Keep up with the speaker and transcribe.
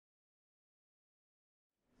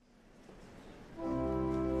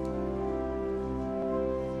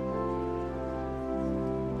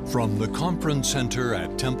From the Conference Center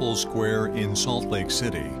at Temple Square in Salt Lake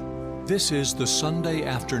City, this is the Sunday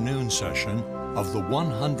afternoon session of the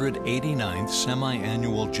 189th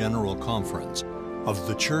Semi-Annual General Conference of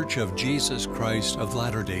The Church of Jesus Christ of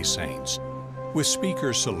Latter-day Saints, with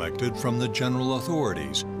speakers selected from the general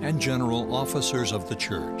authorities and general officers of the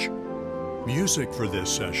Church. Music for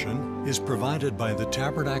this session is provided by the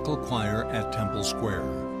Tabernacle Choir at Temple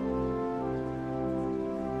Square.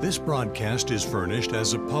 This broadcast is furnished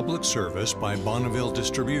as a public service by Bonneville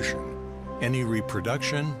Distribution. Any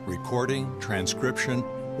reproduction, recording, transcription,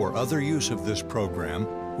 or other use of this program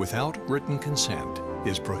without written consent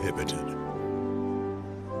is prohibited.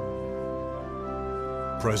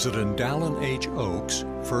 President Dallin H. Oaks,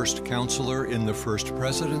 First Counselor in the First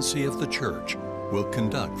Presidency of the Church, will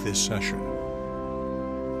conduct this session.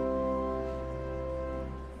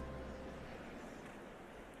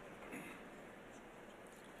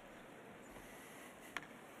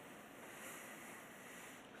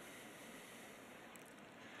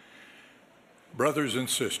 Brothers and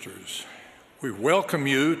sisters, we welcome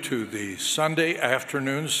you to the Sunday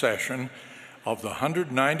afternoon session of the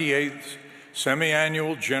 198th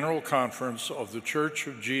Semi-Annual General Conference of the Church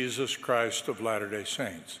of Jesus Christ of Latter-day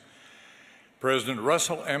Saints. President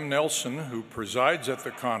Russell M. Nelson, who presides at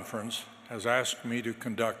the conference, has asked me to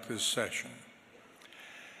conduct this session.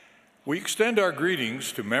 We extend our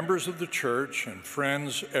greetings to members of the church and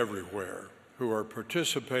friends everywhere who are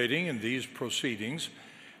participating in these proceedings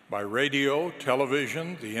by radio,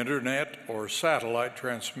 television, the internet, or satellite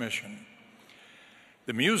transmission.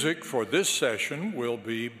 The music for this session will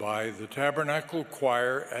be by the Tabernacle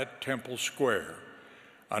Choir at Temple Square,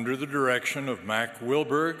 under the direction of Mac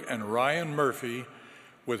Wilberg and Ryan Murphy,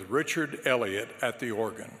 with Richard Elliott at the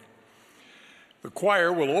organ. The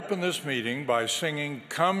choir will open this meeting by singing,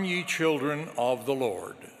 "Come Ye Children of the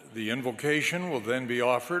Lord." The invocation will then be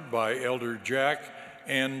offered by Elder Jack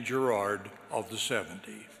N. Gerard of the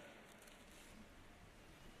 70.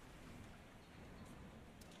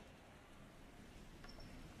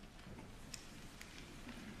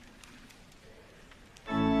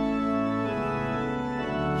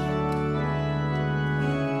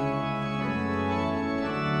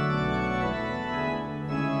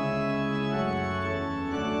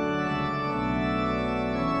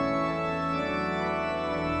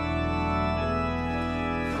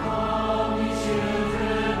 Come, ye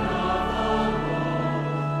children of the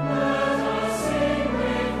Lord.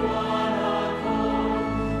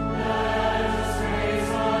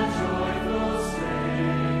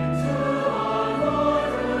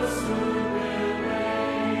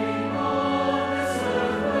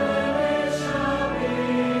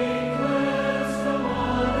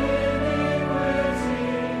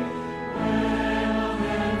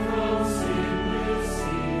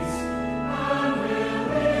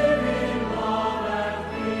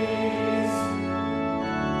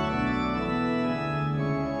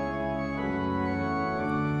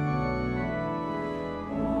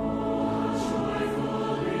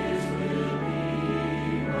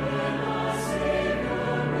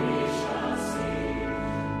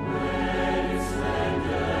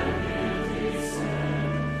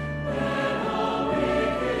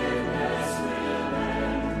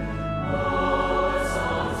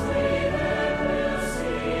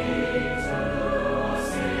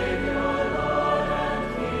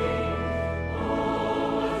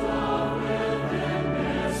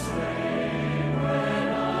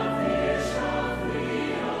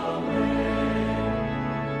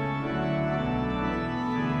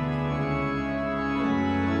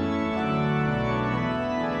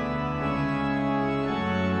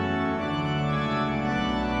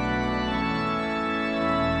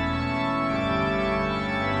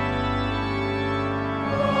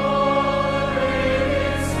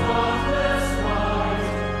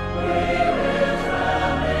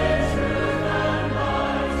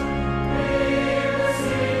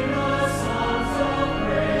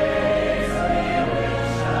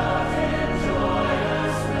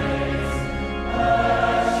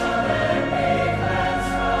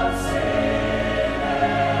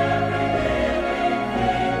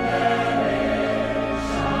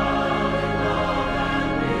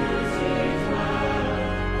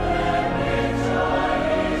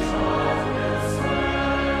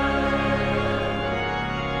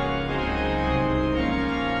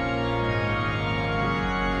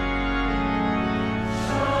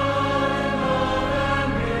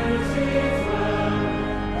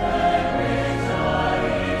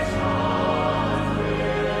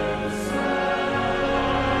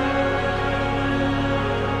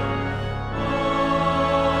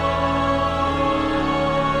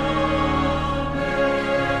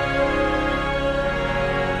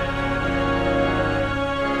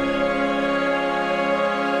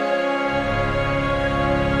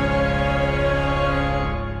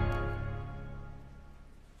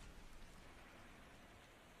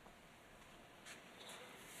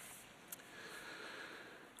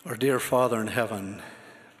 dear Father in heaven,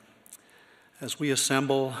 as we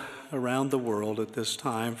assemble around the world at this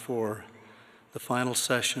time for the final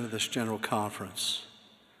session of this General Conference,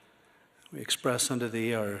 we express unto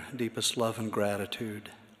Thee our deepest love and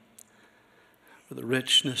gratitude for the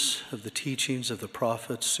richness of the teachings of the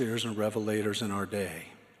prophets, seers, and revelators in our day.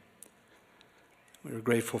 We are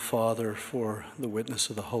grateful, Father, for the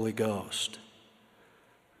witness of the Holy Ghost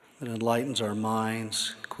that enlightens our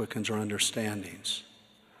minds, quickens our understandings,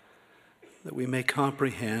 that we may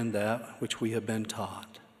comprehend that which we have been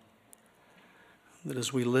taught, that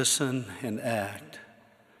as we listen and act,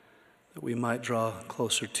 that we might draw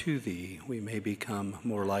closer to Thee, we may become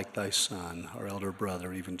more like Thy Son, our elder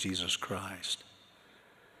brother, even Jesus Christ.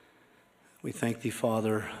 We thank Thee,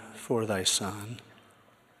 Father, for Thy Son,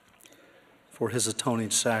 for His atoning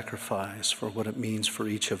sacrifice, for what it means for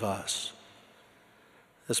each of us,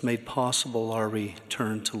 has made possible our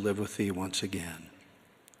return to live with Thee once again.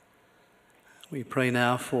 We pray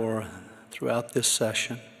now for, throughout this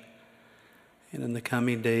session, and in the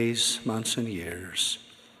coming days, months, and years,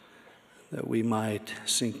 that we might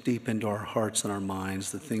sink deep into our hearts and our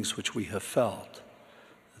minds the things which we have felt,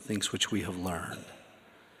 the things which we have learned,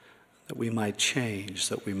 that we might change,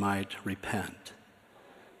 that we might repent,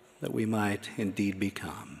 that we might indeed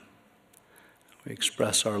become. We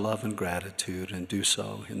express our love and gratitude and do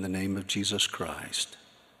so in the name of Jesus Christ.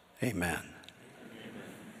 Amen.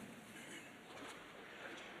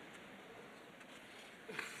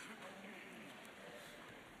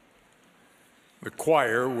 The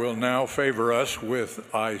choir will now favor us with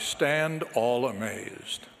I Stand All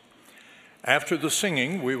Amazed. After the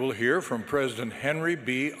singing, we will hear from President Henry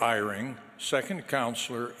B. Eyring, second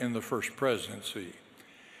counselor in the First Presidency.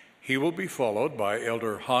 He will be followed by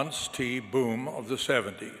Elder Hans T. Boom of the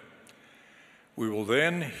 70. We will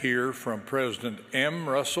then hear from President M.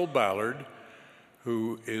 Russell Ballard,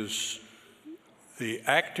 who is the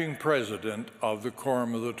acting president of the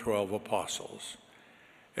Quorum of the 12 Apostles.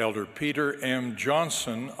 Elder Peter M.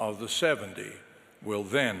 Johnson of the 70 will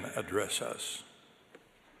then address us.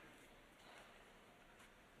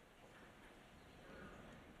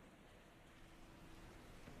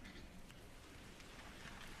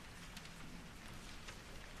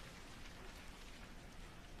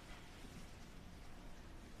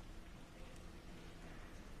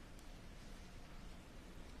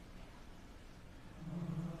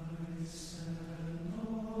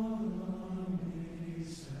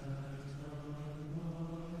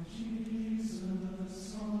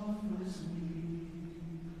 Jesus offers me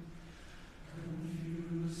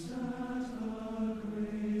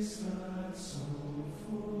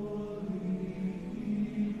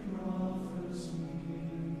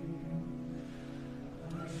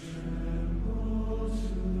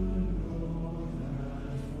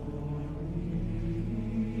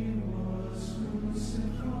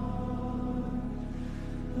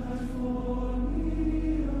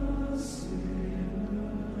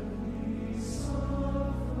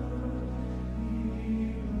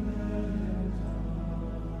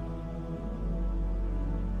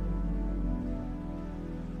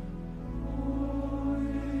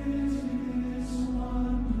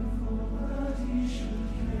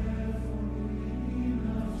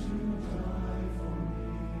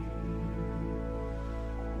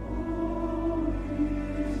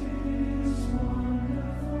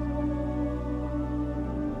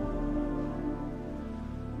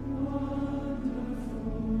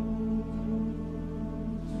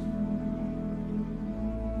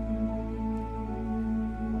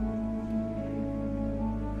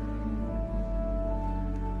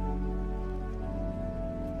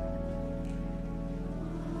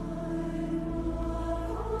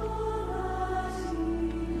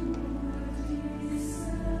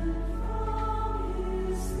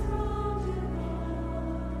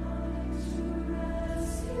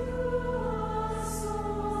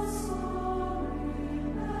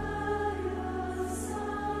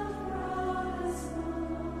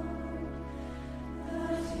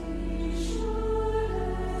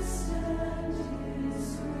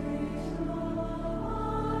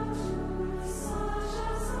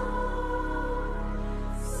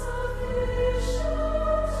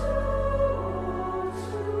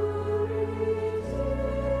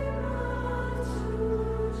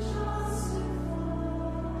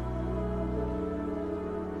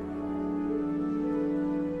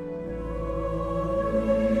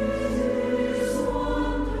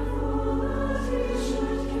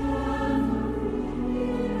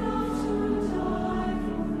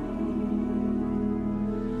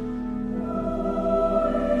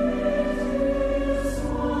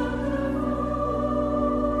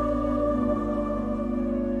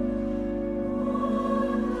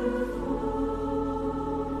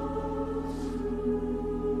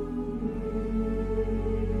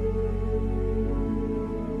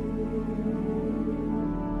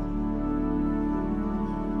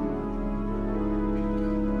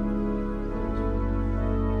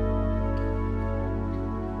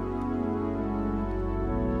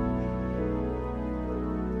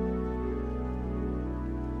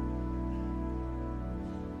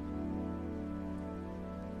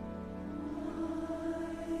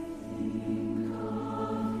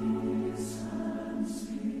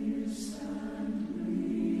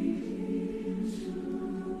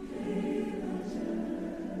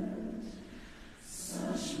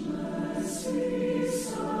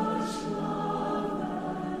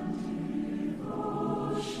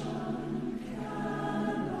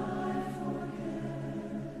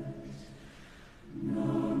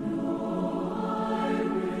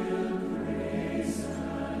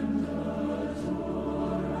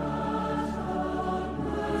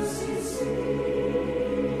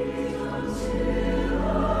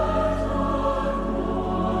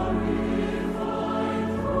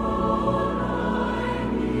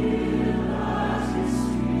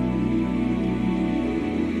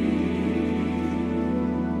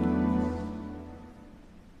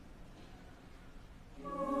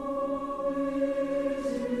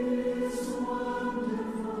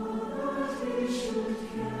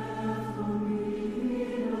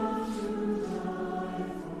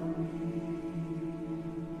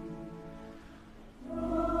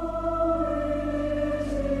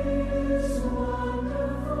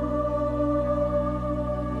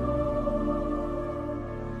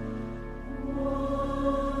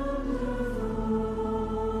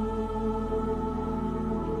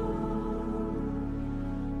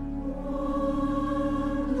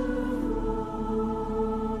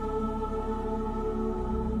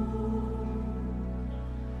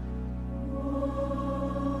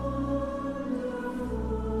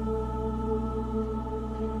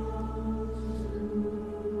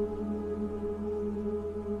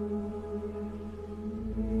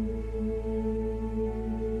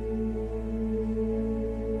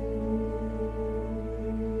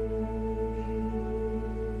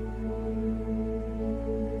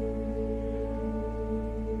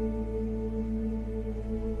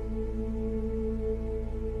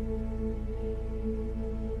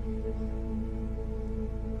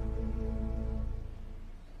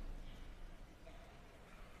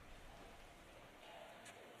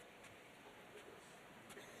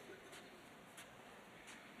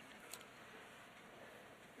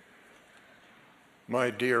My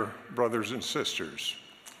dear brothers and sisters,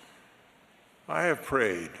 I have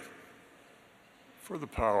prayed for the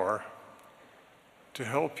power to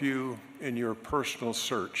help you in your personal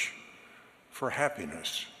search for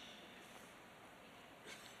happiness.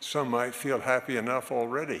 Some might feel happy enough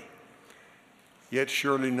already, yet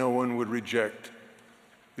surely no one would reject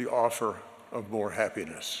the offer of more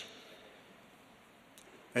happiness.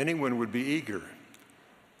 Anyone would be eager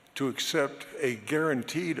to accept a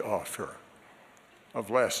guaranteed offer of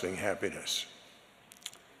lasting happiness.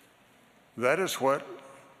 That is what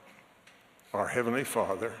our Heavenly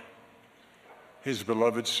Father, His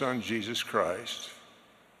beloved Son, Jesus Christ,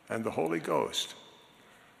 and the Holy Ghost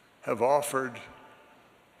have offered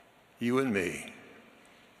you and me.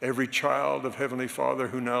 Every child of Heavenly Father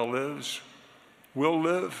who now lives, will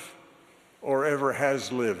live, or ever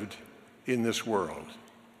has lived in this world.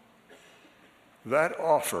 That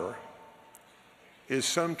offer is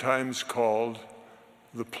sometimes called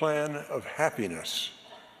the plan of happiness.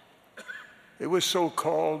 It was so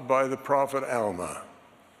called by the prophet Alma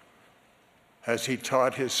as he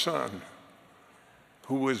taught his son,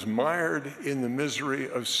 who was mired in the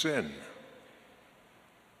misery of sin.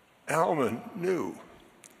 Alma knew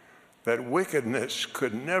that wickedness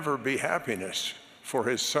could never be happiness for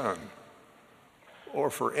his son or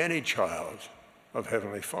for any child of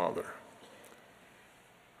Heavenly Father.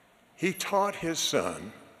 He taught his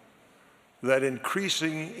son that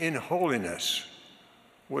increasing in holiness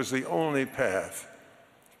was the only path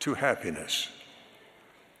to happiness.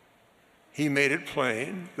 He made it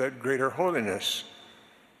plain that greater holiness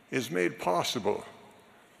is made possible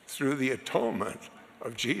through the atonement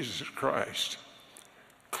of Jesus Christ,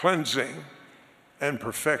 cleansing and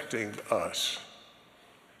perfecting us.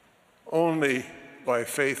 Only by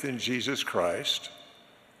faith in Jesus Christ,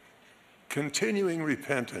 continuing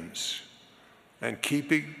repentance, and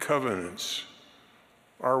keeping covenants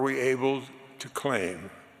are we able to claim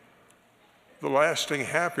the lasting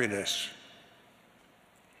happiness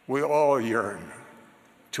we all yearn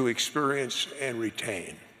to experience and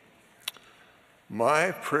retain. My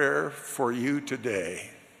prayer for you today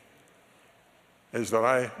is that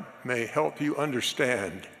I may help you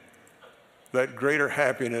understand that greater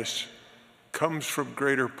happiness comes from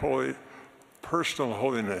greater personal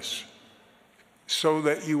holiness, so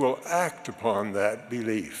that you will act upon that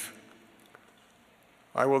belief.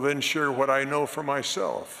 I will then share what I know for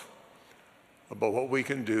myself about what we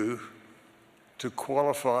can do to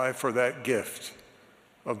qualify for that gift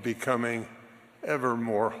of becoming ever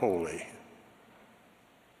more holy.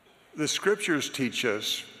 The scriptures teach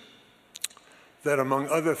us that, among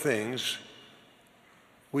other things,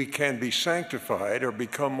 we can be sanctified or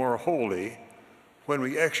become more holy when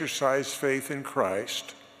we exercise faith in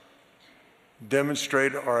Christ,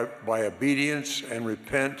 demonstrate by obedience and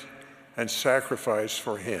repent and sacrifice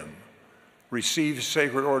for Him, receive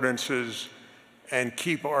sacred ordinances, and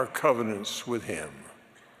keep our covenants with Him.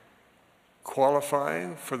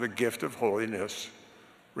 Qualifying for the gift of holiness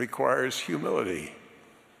requires humility,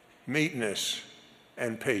 meekness,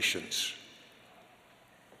 and patience.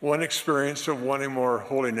 One experience of wanting more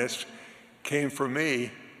holiness came for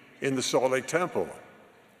me in the Salt Lake Temple.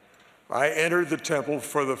 I entered the temple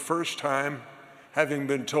for the first time, having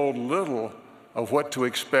been told little of what to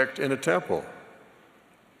expect in a temple.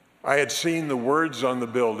 I had seen the words on the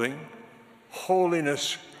building,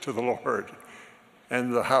 "Holiness to the Lord,"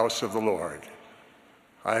 and "the house of the Lord."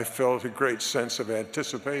 I felt a great sense of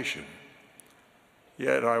anticipation.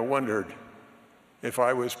 Yet I wondered if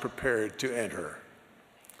I was prepared to enter.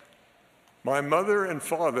 My mother and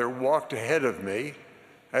father walked ahead of me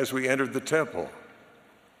as we entered the temple.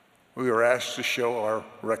 We were asked to show our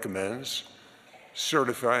recommends,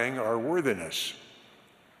 certifying our worthiness.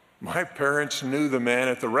 My parents knew the man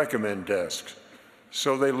at the recommend desk,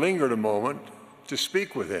 so they lingered a moment to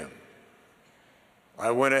speak with him.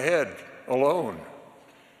 I went ahead alone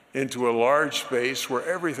into a large space where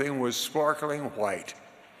everything was sparkling white.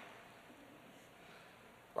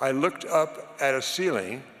 I looked up at a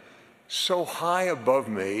ceiling so high above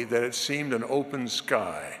me that it seemed an open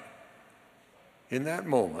sky. In that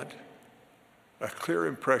moment, a clear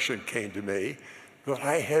impression came to me that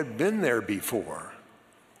I had been there before.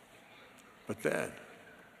 But then,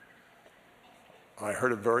 I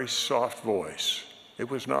heard a very soft voice. It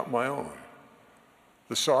was not my own.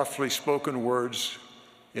 The softly spoken words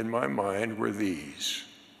in my mind were these: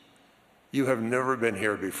 "You have never been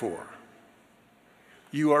here before.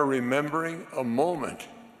 You are remembering a moment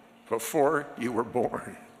before you were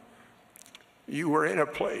born. You were in a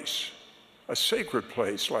place, a sacred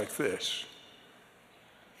place like this.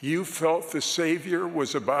 You felt the Savior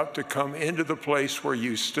was about to come into the place where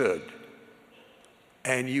you stood.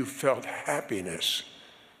 and you felt happiness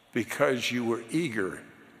because you were eager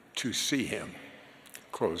to see him,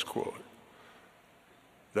 close quote.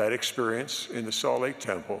 That experience in the Salt Lake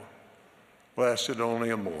Temple lasted only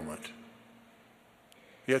a moment.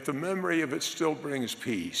 Yet the memory of it still brings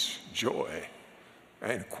peace, joy,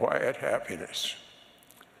 and quiet happiness.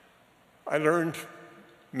 I learned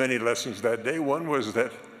many lessons that day. One was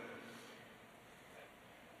that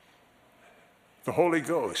the Holy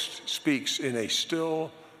Ghost speaks in a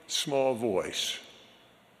still, small voice.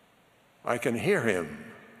 I can hear him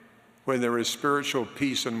when there is spiritual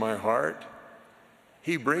peace in my heart.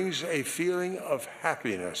 He brings a feeling of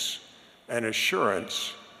happiness and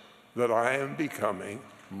assurance that I am becoming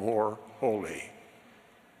more holy.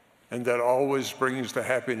 And that always brings the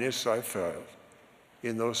happiness I felt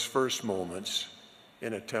in those first moments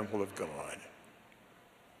in a temple of God.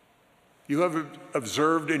 You have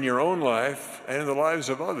observed in your own life and in the lives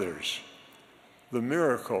of others the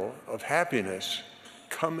miracle of happiness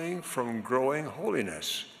coming from growing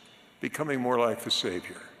holiness, becoming more like the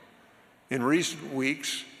Savior. In recent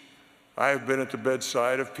weeks, I have been at the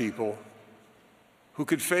bedside of people who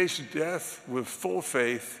could face death with full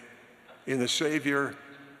faith in the Savior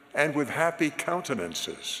and with happy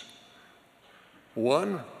countenances.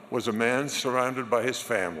 One was a man surrounded by his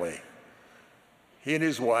family. He and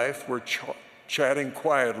his wife were chatting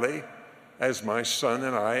quietly as my son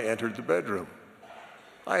and I entered the bedroom.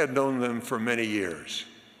 I had known them for many years.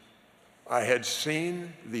 I had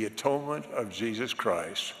seen the atonement of Jesus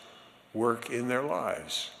Christ work in their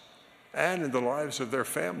lives and in the lives of their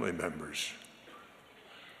family members.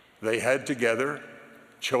 They had together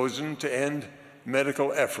chosen to end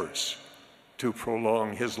medical efforts to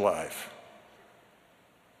prolong his life.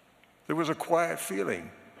 There was a quiet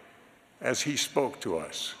feeling as he spoke to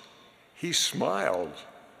us. He smiled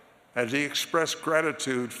as he expressed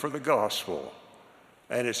gratitude for the gospel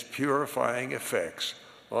and its purifying effects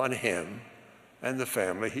on him and the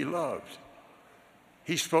family he loved.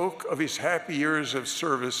 He spoke of his happy years of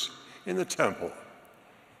service in the temple.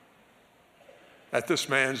 At this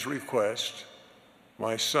man's request,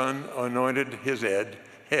 my son anointed his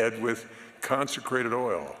head with consecrated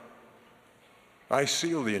oil. I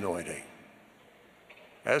sealed the anointing.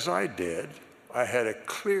 As I did, I had a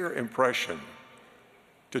clear impression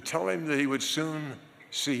to tell him that he would soon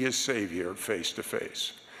see his Savior face to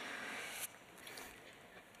face.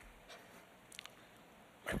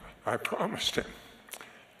 I promised him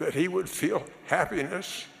that he would feel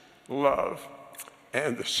happiness, love,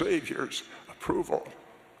 and the Savior's approval.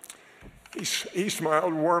 He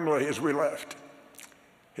smiled warmly as we left.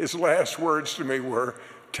 His last words to me were,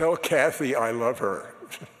 "Tell Kathy I love her."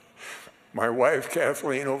 My wife,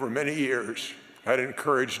 Kathleen, over many years, had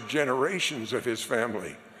encouraged generations of his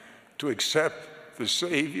family to accept the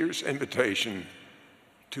Savior's invitation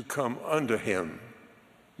to come unto him,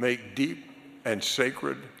 make deep and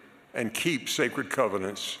sacred, and keep sacred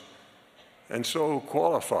covenants, and so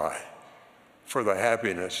qualify for the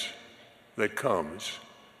happiness that comes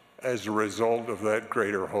as a result of that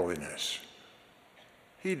greater holiness.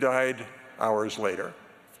 He died hours later.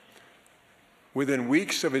 Within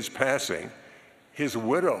weeks of his passing, his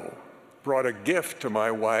widow brought a gift to my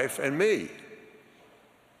wife and me.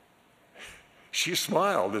 She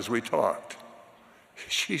smiled as we talked.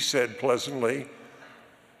 She said pleasantly,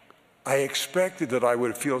 "I expected that I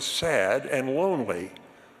would feel sad and lonely.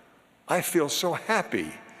 I feel so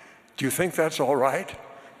happy. Do you think that's all right?"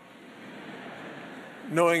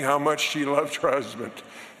 Knowing how much she loved her husband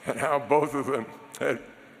and how both of them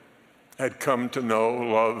had come to know,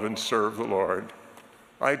 love, and serve the Lord,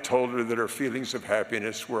 I told her that her feelings of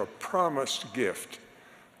happiness were a promised gift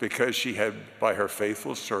because she had, by her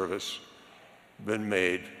faithful service, been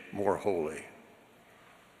made more holy.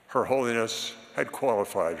 Her holiness had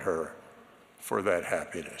qualified her for that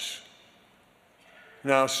happiness.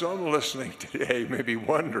 Now, some listening today may be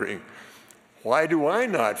wondering, why do I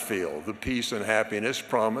not feel the peace and happiness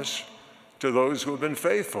promised to those who have been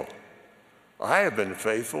faithful? I have been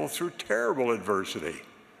faithful through terrible adversity,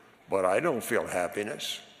 but I don't feel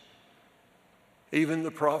happiness. Even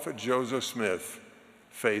the prophet Joseph Smith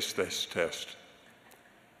faced this test.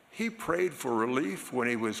 He prayed for relief when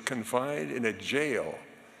he was confined in a jail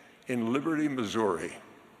in Liberty, Missouri.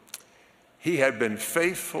 He had been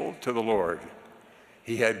faithful to the Lord.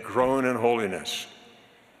 He had grown in holiness,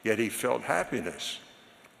 yet he felt happiness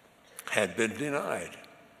had been denied.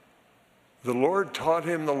 The Lord taught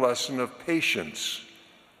him the lesson of patience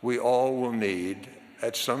we all will need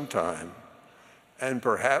at some time, and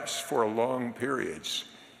perhaps for long periods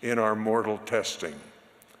in our mortal testing.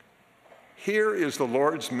 Here is the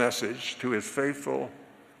Lord's message to his faithful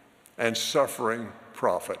and suffering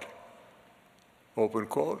profit, open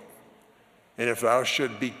quote. And if thou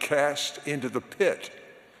should be cast into the pit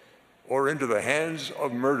or into the hands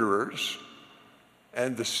of murderers,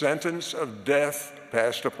 and the sentence of death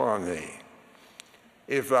passed upon thee,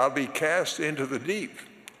 if thou be cast into the deep,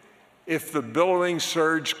 if the billowing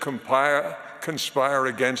surge conspire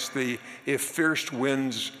against thee, if fierce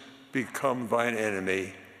winds become thine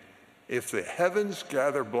enemy, if the heavens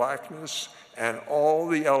gather blackness and all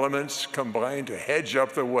the elements combine to hedge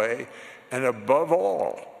up the way, and above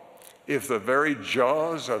all, if the very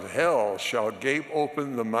jaws of hell shall gape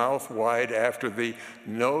open the mouth wide after thee,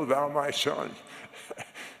 know thou, my son,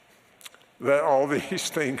 that all these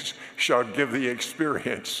things shall give thee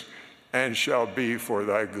experience and shall be for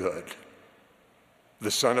thy good.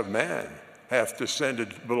 The Son of Man hath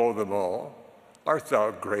descended below them all. Art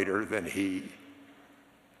thou greater than he?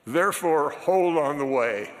 Therefore hold on the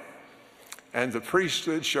way, and the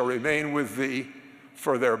priesthood shall remain with thee,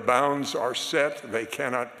 for their bounds are set, they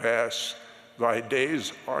cannot pass. Thy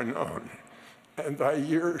days are known, and thy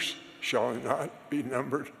years shall not be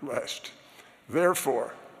numbered lest.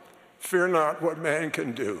 Therefore, fear not what man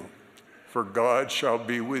can do, for God shall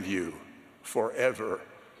be with you forever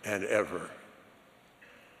and ever.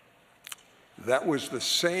 That was the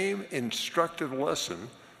same instructive lesson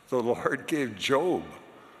the Lord gave Job,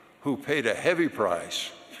 who paid a heavy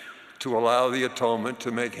price to allow the atonement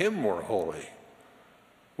to make him more holy.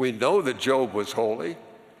 We know that Job was holy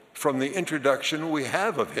from the introduction we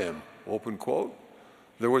have of him, open quote.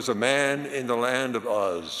 There was a man in the land of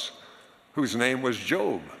Uz whose name was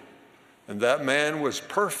Job, and that man was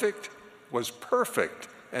perfect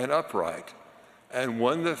and upright, and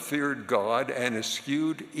one that feared God and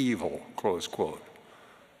eschewed evil, close quote.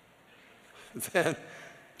 Then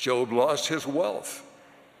Job lost his wealth,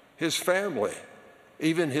 his family,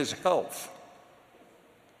 even his health.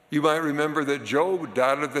 You might remember that Job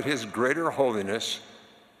doubted that his greater holiness,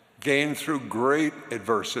 gained through great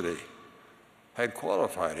adversity, had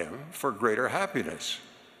qualified him for greater happiness.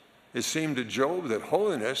 It seemed to Job that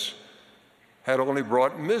holiness had only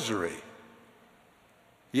brought misery.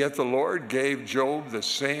 Yet the Lord gave Job the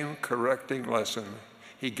same correcting lesson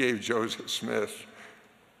he gave Joseph Smith.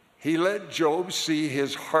 He let Job see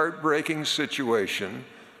his heartbreaking situation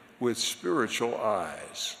with spiritual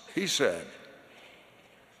eyes. He said,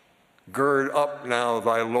 "Gird up now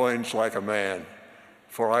thy loins like a man,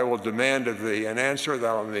 for I will demand of thee, and answer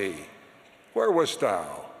thou me. Where wast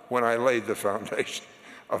thou when I laid the foundation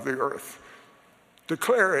of the earth?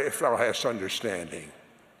 Declare if thou hast understanding.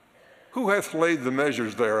 Who hath laid the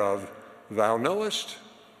measures thereof? Thou knowest?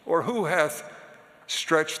 Or who hath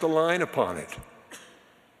stretched the line upon it?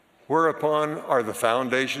 Whereupon are the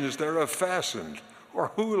foundations thereof fastened? Or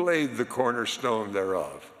who laid the cornerstone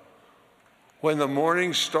thereof? When the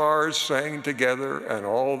morning stars sang together and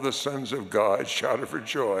all the sons of God shouted for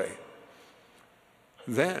joy."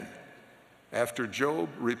 Then, after Job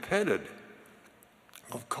repented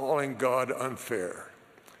of calling God unfair,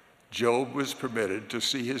 Job was permitted to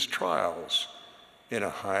see his trials in a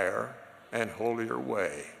higher and holier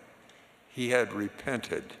way. He had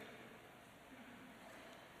repented.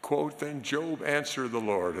 Quote, "Then Job answered the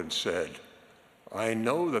Lord and said, I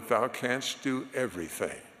know that thou canst do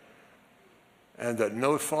everything, and that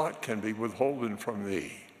no thought can be withholden from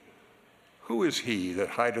thee. Who is he that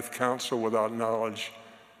hideth counsel without knowledge?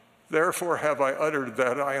 Therefore have I uttered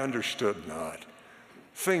that I understood not,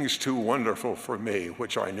 things too wonderful for me,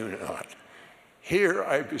 which I knew not. Hear,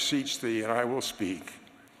 I beseech thee, and I will speak.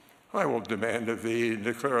 I will demand of thee, and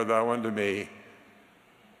declare thou unto me.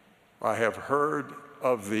 I have heard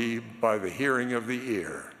of thee by the hearing of the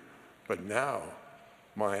ear, but now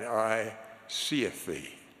mine eye seeth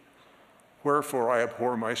thee. Wherefore I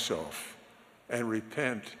abhor myself, and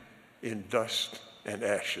repent in dust and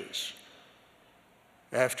ashes."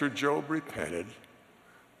 After Job repented,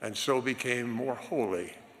 and so became more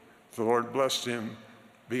holy, the Lord blessed him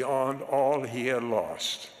beyond all he had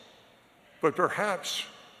lost. But perhaps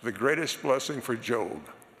the greatest blessing for Job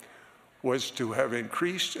was to have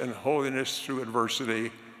increased in holiness through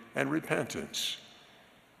adversity and repentance.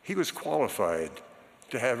 He was qualified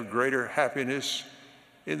to have greater happiness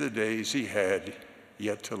in the days he had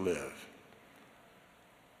yet to live.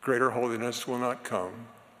 Greater holiness will not come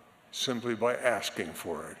simply by asking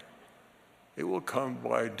for it. It will come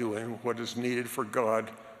by doing what is needed for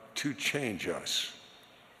God to change us.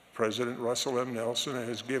 President Russell M. Nelson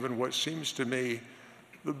has given what seems to me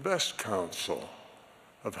the best counsel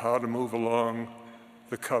of how to move along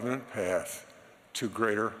the covenant path to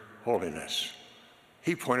greater holiness.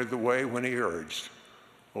 He pointed the way when he urged,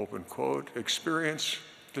 open quote, "Experience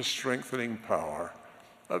the strengthening power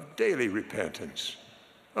of daily repentance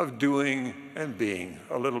of doing and being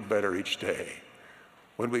a little better each day.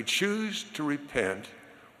 When we choose to repent,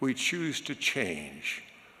 we choose to change.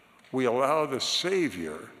 We allow the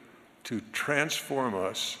Savior to transform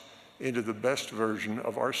us into the best version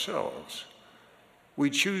of ourselves. We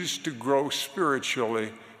choose to grow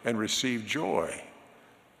spiritually and receive joy,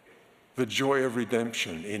 the joy of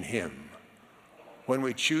redemption in Him. When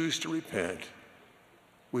we choose to repent,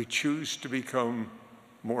 we choose to become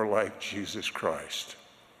more like Jesus Christ.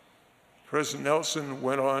 President Nelson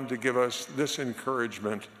went on to give us this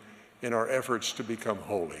encouragement in our efforts to become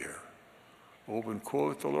holier. Open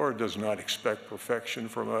quote, "The Lord does not expect perfection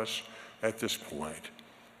from us at this point,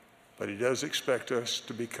 but He does expect us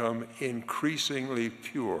to become increasingly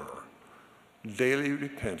pure. Daily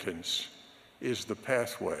repentance is the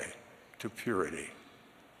pathway to purity."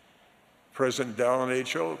 President Dallin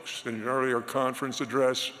H. Oaks, in an earlier conference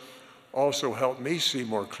address, also helped me see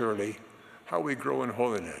more clearly how we grow in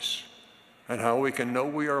holiness and how we can know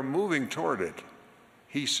we are moving toward it.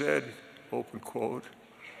 He said, open quote,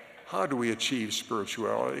 "How do we achieve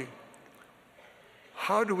spirituality?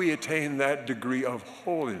 How do we attain that degree of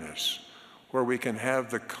holiness where we can have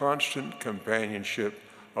the constant companionship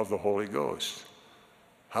of the Holy Ghost?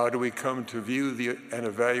 How do we come to view and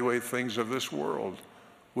evaluate things of this world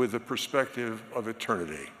with the perspective of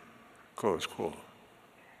eternity?" Close quote.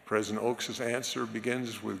 President Oaks' answer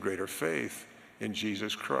begins with greater faith in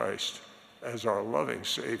Jesus Christ as our loving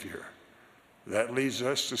Savior. That leads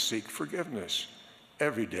us to seek forgiveness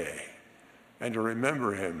every day and to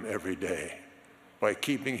remember Him every day by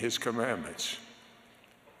keeping His commandments.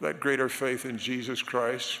 That greater faith in Jesus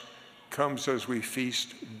Christ comes as we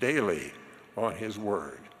feast daily on His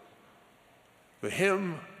Word. The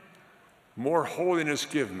hymn, "More Holiness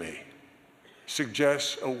Give Me,"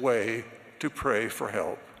 suggests a way to pray for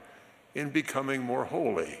help in becoming more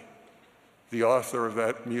holy. The author of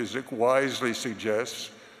that music wisely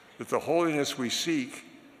suggests that the holiness we seek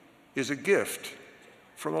is a gift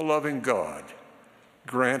from a loving God,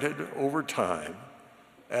 granted over time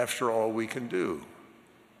after all we can do.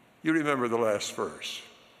 You remember the last verse.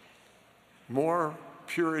 "More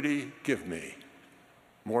purity give me,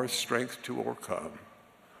 more strength to overcome,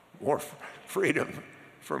 more freedom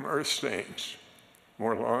from earth stains,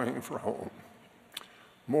 more longing for home.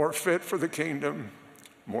 More fit for the kingdom,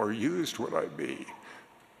 more used will I be.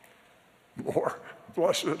 More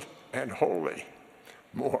blessed and holy,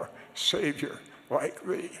 more Savior like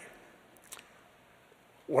Thee."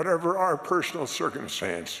 Whatever our personal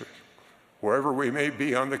circumstances, wherever we may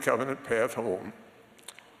be on the covenant path home,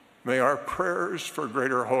 may our prayers for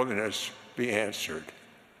greater holiness be answered.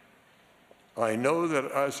 I know that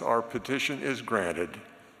as our petition is granted,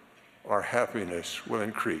 our happiness will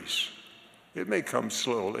increase. It may come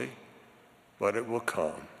slowly, but it will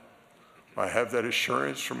come. I have that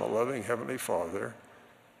assurance from a loving Heavenly Father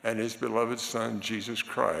and His beloved Son, Jesus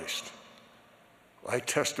Christ. I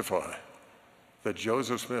testify that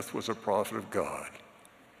Joseph Smith was a prophet of God,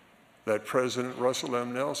 that President Russell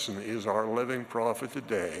M. Nelson is our living prophet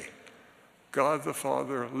today. God the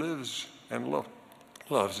Father lives and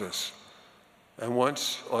loves us and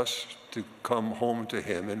wants us to come home to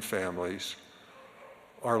Him in families.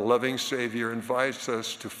 Our loving Savior invites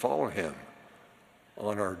us to follow Him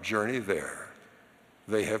on our journey there.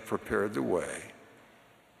 They have prepared the way.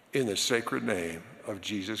 In the sacred name of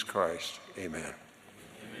Jesus Christ, amen.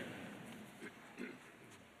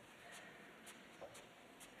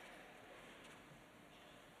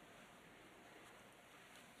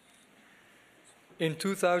 In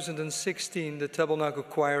 2016, the Tabernacle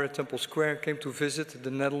Choir at Temple Square came to visit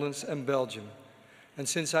the Netherlands and Belgium. And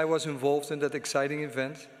since I was involved in that exciting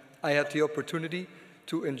event, I had the opportunity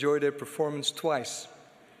to enjoy their performance twice.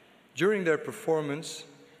 During their performance,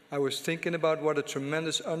 I was thinking about what a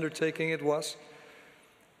tremendous undertaking it was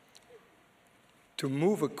to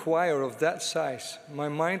move a choir of that size. My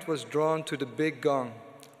mind was drawn to the big gong,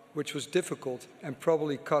 which was difficult and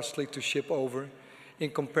probably costly to ship over, in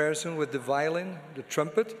comparison with the violin, the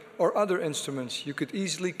trumpet, or other instruments you could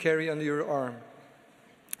easily carry under your arm.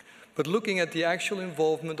 But looking at the actual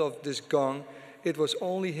involvement of this gong, it was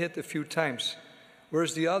only hit a few times,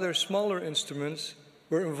 whereas the other smaller instruments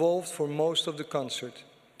were involved for most of the concert.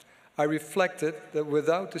 I reflected that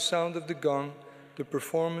without the sound of the gong, the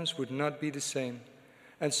performance would not be the same.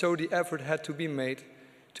 And so the effort had to be made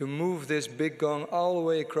to move this big gong all the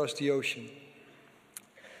way across the ocean.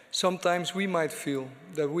 Sometimes we might feel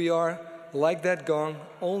that we are, like that gong,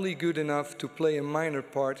 only good enough to play a minor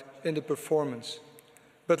part in the performance.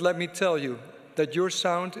 But let me tell you that your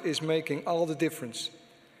sound is making all the difference.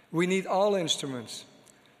 We need all instruments.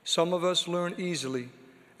 Some of us learn easily,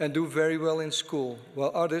 and do very well in school,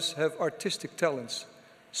 while others have artistic talents.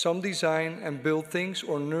 Some design and build things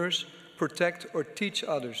or nurse, protect or teach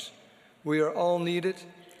others. We are all needed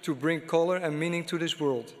to bring color and meaning to this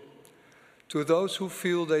world. To those who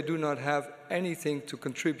feel they do not have anything to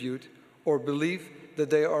contribute or believe that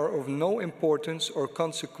they are of no importance or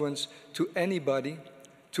consequence to anybody,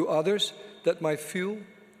 to others that might feel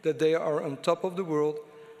that they are on top of the world,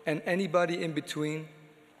 and anybody in between,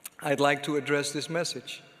 I'd like to address this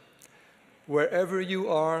message. Wherever you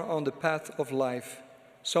are on the path of life,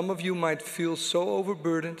 some of you might feel so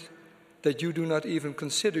overburdened that you do not even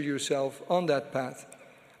consider yourself on that path.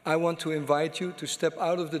 I want to invite you to step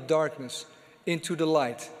out of the darkness into the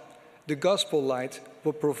light. The gospel light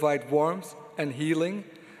will provide warmth and healing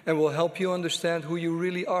and will help you understand who you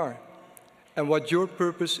really are and what your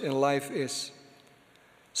purpose in life is.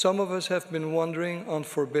 Some of us have been wandering on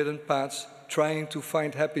forbidden paths, trying to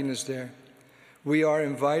find happiness there. We are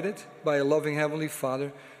invited by a loving Heavenly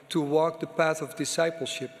Father to walk the path of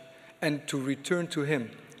discipleship and to return to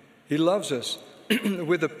Him. He loves us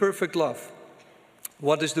with a perfect love.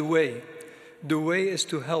 What is the way? The way is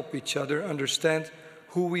to help each other understand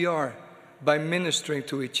who we are by ministering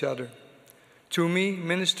to each other. To me,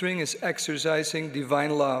 ministering is exercising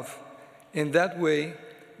divine love. In that way,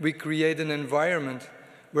 we create an environment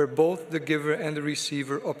where both the giver and the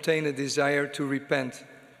receiver obtain a desire to repent.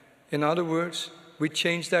 In other words, we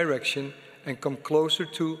change direction and come closer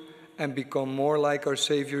to and become more like our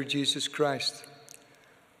Savior Jesus Christ.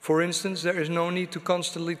 For instance, there is no need to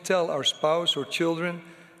constantly tell our spouse or children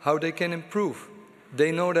how they can improve.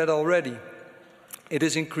 They know that already. It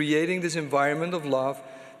is in creating this environment of love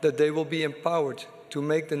that they will be empowered to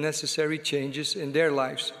make the necessary changes in their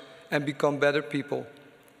lives and become better people.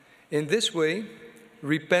 In this way,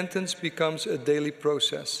 repentance becomes a daily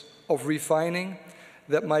process of refining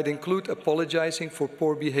that might include apologizing for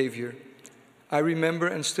poor behavior. I remember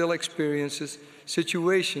and still experience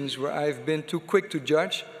situations where I've been too quick to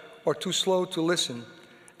judge or too slow to listen.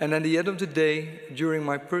 And at the end of the day, during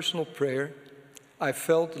my personal prayer, I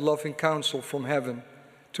felt loving counsel from heaven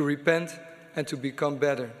to repent and to become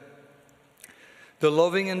better. The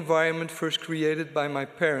loving environment first created by my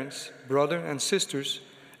parents, brother and sisters,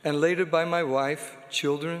 and later by my wife,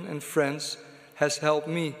 children and friends, has helped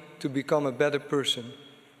me to become a better person.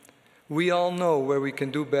 We all know where we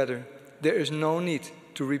can do better. There is no need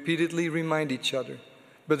to repeatedly remind each other,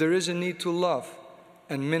 but there is a need to love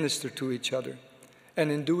and minister to each other,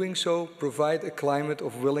 and in doing so, provide a climate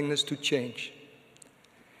of willingness to change.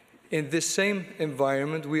 In this same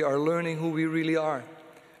environment, we are learning who we really are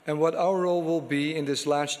and what our role will be in this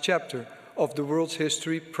last chapter of the world's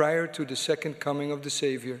history prior to the second coming of the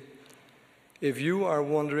Savior. If you are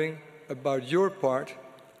wondering about your part,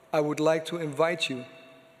 I would like to invite you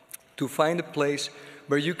to find a place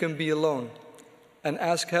where you can be alone and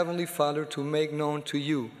ask Heavenly Father to make known to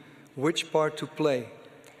you which part to play.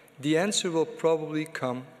 The answer will probably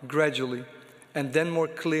come gradually and then more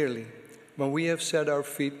clearly when we have set our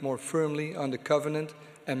feet more firmly on the covenant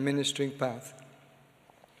and ministering path.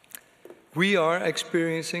 We are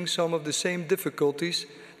experiencing some of the same difficulties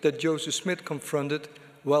that Joseph Smith confronted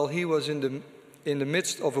while he was in the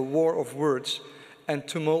midst of a war of words and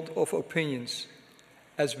tumult of opinions.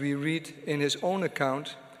 As we read in his own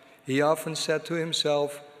account, he often said to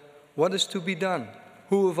himself, "What is to be done?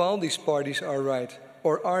 Who of all these parties are right?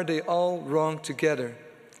 Or are they all wrong together?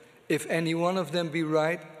 If any one of them be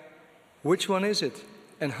right, which one is it?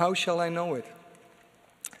 And how shall I know it?"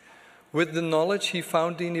 With the knowledge he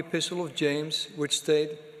found in the Epistle of James, which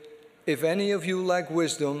states, "If any of you lack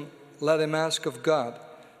wisdom, let him ask of God,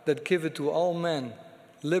 that giveth to all men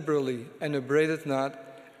liberally and upbraideth not,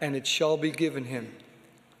 and it shall be given him."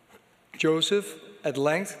 Joseph at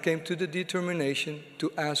length came to the determination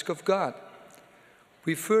to ask of God.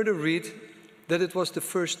 We further read that it was the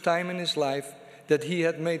first time in his life that he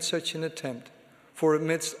had made such an attempt, for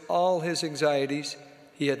amidst all his anxieties,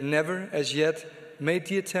 he had never as yet made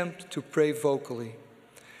the attempt to pray vocally.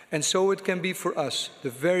 And so it can be for us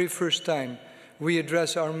the very first time we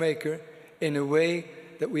address our Maker in a way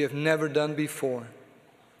that we have never done before.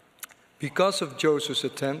 Because of Joseph's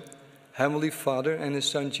attempt, Heavenly Father and His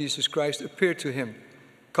Son Jesus Christ appeared to him,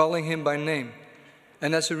 calling him by name.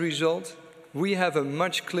 And as a result, we have a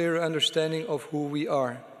much clearer understanding of who we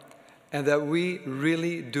are and that we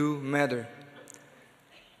really do matter.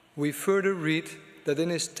 We further read that in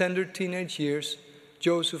his tender teenage years,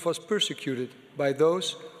 Joseph was persecuted by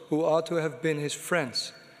those who ought to have been his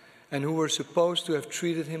friends and who were supposed to have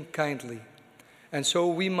treated him kindly. And so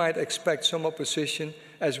we might expect some opposition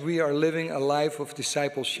as we are living a life of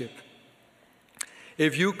discipleship.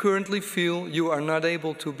 If you currently feel you are not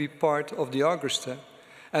able to be part of the orchestra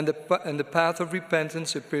and the path of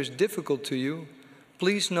repentance appears difficult to you,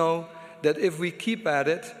 please know that if we keep at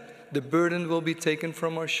it, the burden will be taken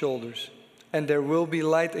from our shoulders and there will be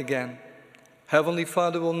light again. Heavenly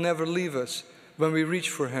Father will never leave us when we reach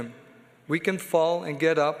for Him. We can fall and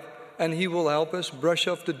get up, and He will help us brush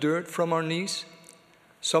off the dirt from our knees.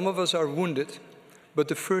 Some of us are wounded, but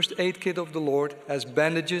the first aid kit of the Lord has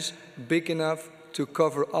bandages big enough to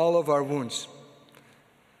cover all of our wounds.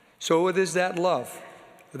 So it is that love,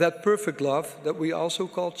 that perfect love that we also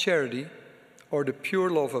call charity, or the pure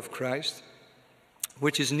love of Christ,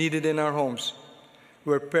 which is needed in our homes,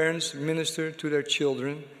 where parents minister to their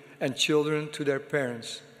children and children to their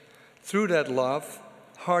parents. Through that love,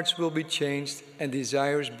 hearts will be changed and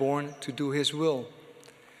desires born to do His will.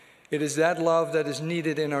 It is that love that is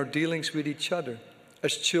needed in our dealings with each other,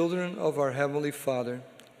 as children of our Heavenly Father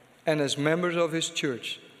and as members of His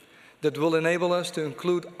church, that will enable us to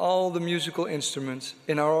include all the musical instruments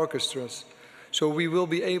in our orchestras, so we will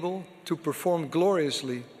be able to perform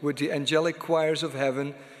gloriously with the angelic choirs of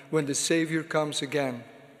heaven when the Savior comes again.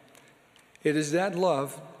 It is that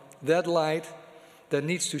love, that light, that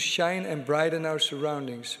needs to shine and brighten our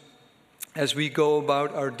surroundings as we go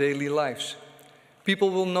about our daily lives.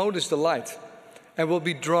 People will notice the light and will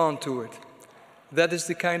be drawn to it. That is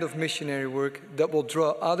the kind of missionary work that will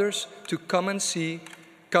draw others to come and see,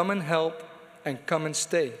 come and help, and come and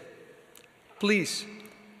stay. Please,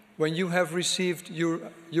 when you have received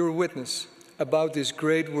your witness about this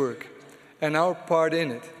great work and our part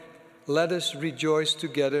in it, let us rejoice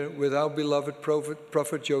together with our beloved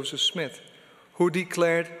Prophet Joseph Smith, who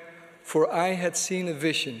declared, "For I had seen a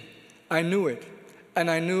vision, I knew it,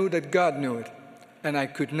 and I knew that God knew it, and I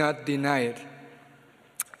could not deny it.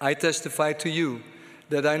 I testify to you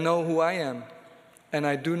that I know who I am, and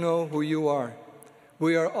I do know who you are.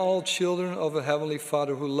 We are all children of a Heavenly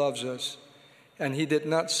Father who loves us, and He did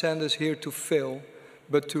not send us here to fail,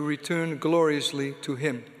 but to return gloriously to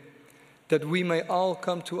Him, that we may all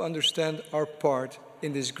come to understand our part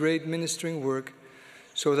in this great ministering work,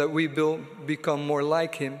 so that we will become more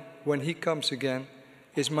like Him when He comes again,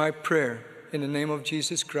 is my prayer in the name of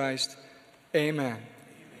Jesus Christ. Amen.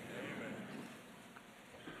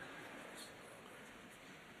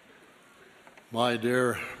 My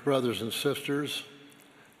dear brothers and sisters,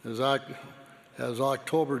 as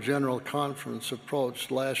October General Conference approached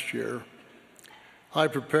last year, I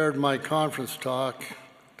prepared my conference talk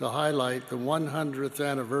to highlight the 100th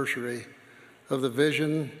anniversary of the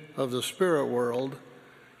vision of the spirit world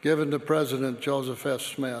given to President Joseph F.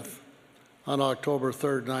 Smith on October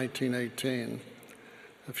 3, 1918.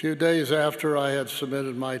 A few days after I had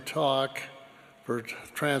submitted my talk for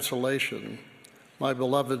translation, my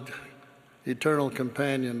beloved eternal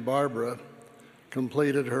companion, Barbara,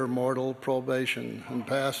 completed her mortal probation and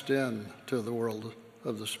passed into the world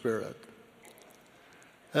of the Spirit.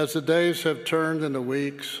 As the days have turned into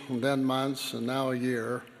weeks and then months and now a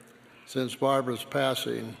year since Barbara's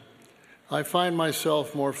passing, I find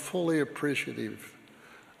myself more fully appreciative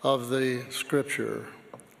of the scripture,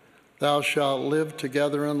 "Thou shalt live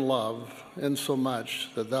together in love, insomuch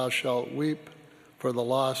that thou shalt weep for the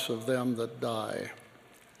loss of them that die."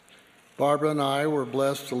 Barbara and I were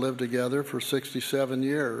blessed to live together for 67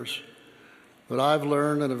 years, but I've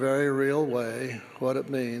learned in a very real way what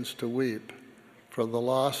it means to weep for the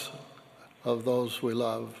loss of those we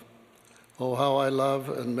love. Oh, how I love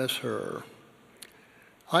and miss her.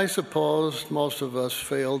 I suppose most of us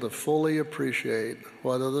fail to fully appreciate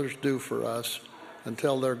what others do for us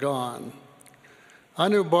until they're gone. I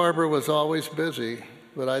knew Barbara was always busy,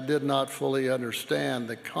 but I did not fully understand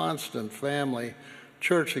the constant family,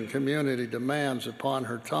 church, and community demands upon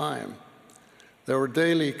her time. There were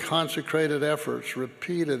daily consecrated efforts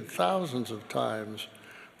repeated thousands of times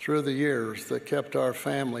through the years that kept our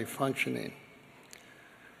family functioning.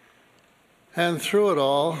 And through it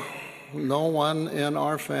all, no one in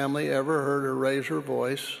our family ever heard her raise her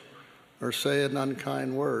voice or say an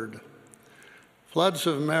unkind word. Floods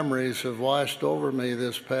of memories have washed over me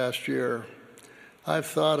this past year. I've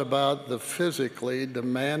thought about the physically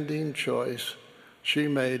demanding choice she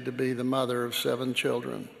made to be the mother of 7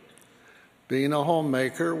 children. Being a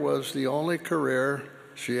homemaker was the only career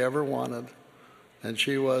she ever wanted, and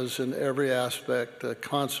she was in every aspect a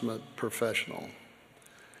consummate professional.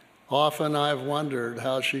 Often I've wondered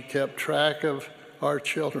how she kept track of our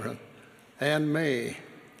children and me.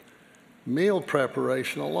 Meal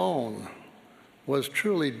preparation alone was a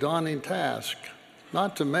truly daunting task,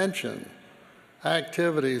 not to mention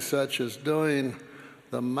activities such as doing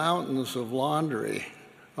the mountains of laundry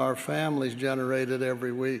our families generated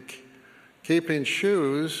every week, keeping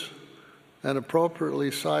shoes and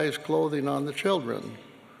appropriately sized clothing on the children.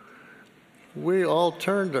 We all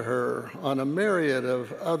turned to her on a myriad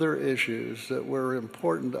of other issues that were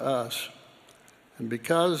important to us. And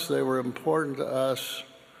because they were important to us,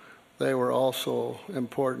 they were also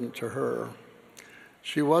important to her.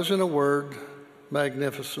 She was, in a word,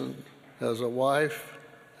 magnificent as a wife,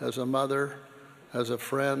 as a mother, as a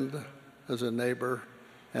friend, as a neighbor,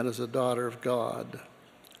 and as a daughter of God.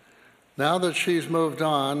 Now that she's moved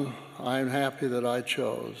on, I'm happy that I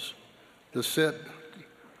chose to sit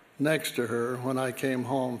next to her when I came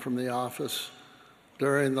home from the office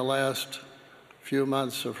during the last few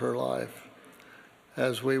months of her life,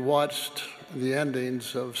 as we watched the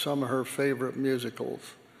endings of some of her favorite musicals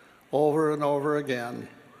over and over again,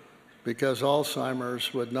 because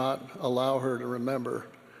Alzheimer's would not allow her to remember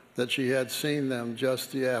that she had seen them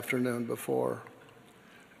just the afternoon before.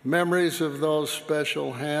 Memories of those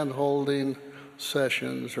special hand-holding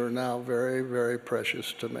sessions are now very, very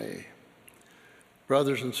precious to me.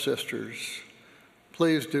 Brothers and sisters,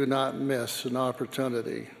 please do not miss an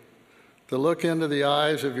opportunity to look into the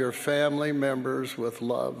eyes of your family members with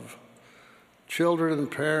love. Children and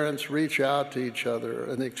parents, reach out to each other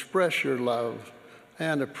and express your love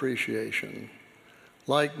and appreciation.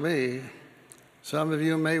 Like me, some of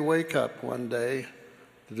you may wake up one day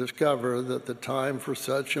to discover that the time for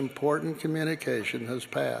such important communication has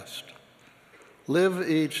passed. Live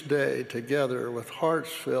each day together with hearts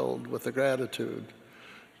filled with the gratitude,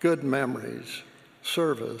 good memories,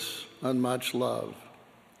 service, and much love.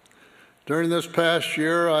 During this past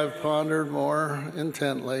year, I've pondered more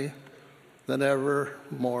intently than ever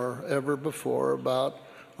before about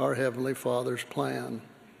our Heavenly Father's plan.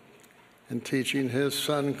 In teaching his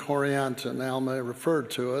son Corianton, Alma referred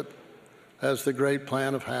to it as the great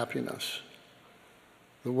plan of happiness.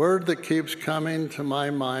 The word that keeps coming to my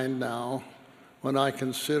mind now when I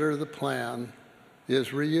consider the plan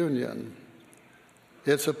is reunion.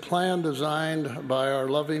 It's a plan designed by our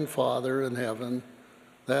loving Father in heaven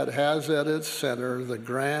that has at its center the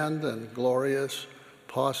grand and glorious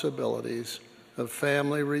possibilities of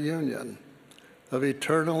family reunion, of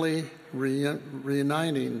eternally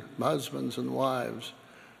reuniting husbands and wives,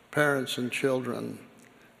 parents and children,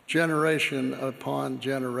 generation upon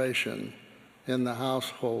generation in the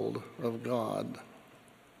household of God.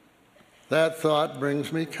 That thought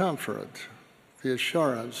brings me comfort, the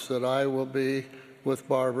assurance that I will be with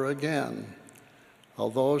Barbara again.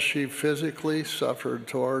 Although she physically suffered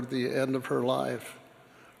toward the end of her life,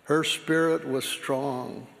 her spirit was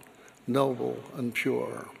strong, noble, and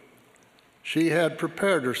pure. She had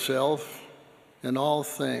prepared herself in all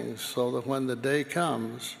things so that when the day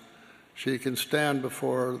comes, she can stand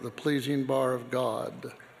before the pleasing bar of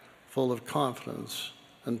God, full of confidence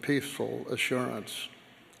and peaceful assurance.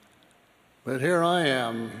 But here I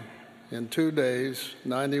am, in 2 days,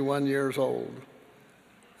 91 years old,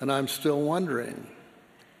 and I'm still wondering,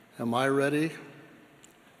 am I ready?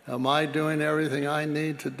 Am I doing everything I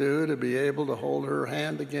need to do to be able to hold her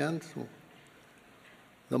hand again?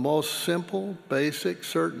 The most simple, basic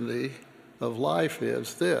certainty of life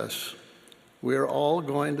is this: we're all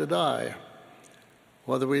going to die.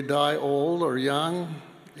 Whether we die old or young,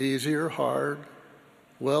 easy or hard,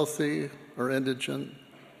 wealthy or indigent,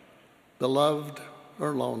 beloved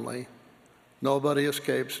or lonely, nobody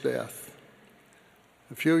escapes death.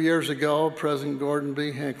 A few years ago, President Gordon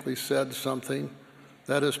B. Hinckley said something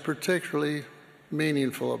that is particularly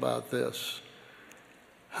meaningful about this.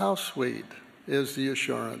 How sweet is the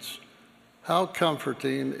assurance, how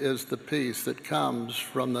comforting is the peace that comes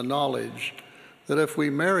from the knowledge that if we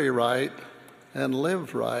marry right and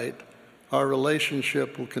live right, our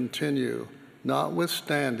relationship will continue,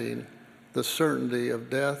 notwithstanding the certainty of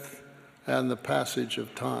death and the passage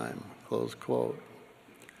of time, close quote.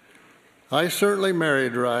 I certainly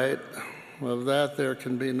married right, of that there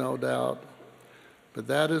can be no doubt, but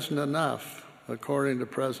that isn't enough, according to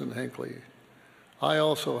President Hinckley. I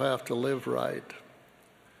also have to live right.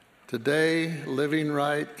 Today, living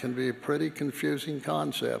right can be a pretty confusing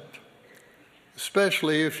concept,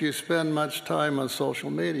 especially if you spend much time on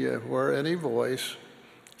social media, where any voice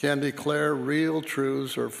can declare real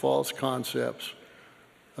truths or false concepts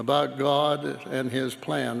about God and his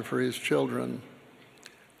plan for his children.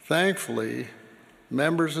 Thankfully,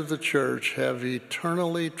 members of the church have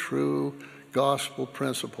eternally true gospel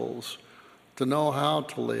principles to know how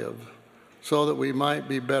to live so that we might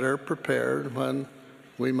be better prepared when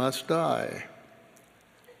we must die.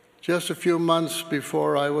 Just a few months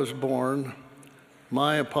before I was born,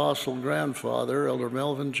 my apostle grandfather, Elder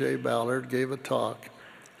Melvin J. Ballard, gave a talk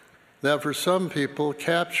that for some people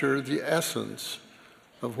captured the essence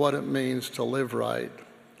of what it means to live right.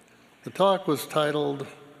 The talk was titled,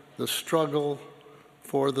 "The Struggle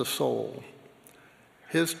for the Soul."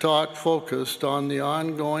 His talk focused on the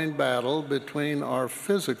ongoing battle between our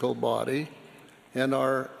physical body and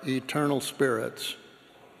our eternal spirits.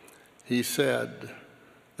 He said,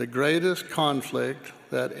 "The greatest conflict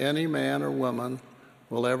that any man or woman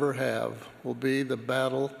will ever have will be the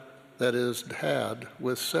battle that is had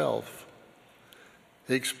with self,"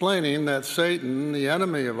 explaining that Satan, the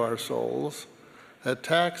enemy of our souls,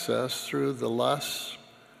 attacks us through the lusts,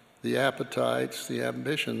 the appetites, the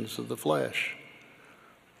ambitions of the flesh.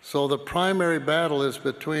 So the primary battle is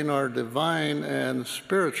between our divine and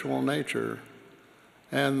spiritual nature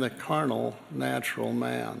and the carnal, natural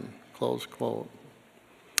man, close quote.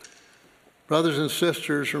 Brothers and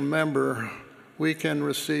sisters, remember, we can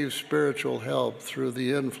receive spiritual help through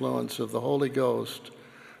the influence of the Holy Ghost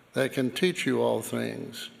that can teach you all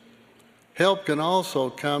things. Help can also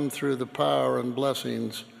come through the power and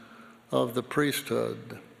blessings of the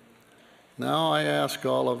priesthood. Now I ask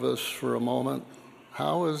all of us for a moment,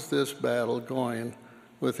 how is this battle going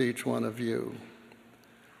with each one of you?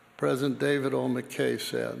 President David O. McKay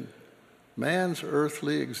said, "Man's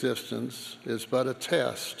earthly existence is but a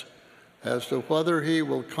test as to whether he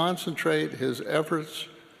will concentrate his efforts,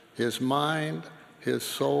 his mind, his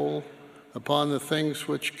soul upon the things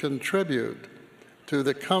which contribute to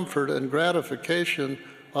the comfort and gratification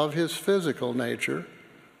of his physical nature,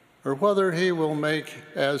 or whether he will make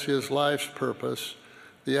as his life's purpose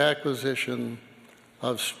the acquisition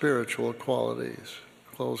of spiritual qualities,"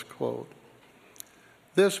 close quote.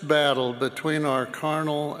 This battle between our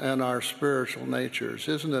carnal and our spiritual natures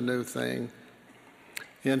isn't a new thing.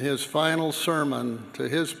 In his final sermon to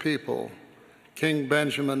his people, King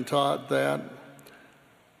Benjamin taught that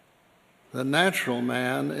the natural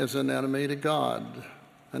man is an enemy to God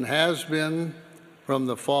and has been from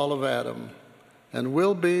the fall of Adam and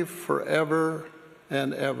will be forever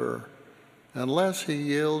and ever unless he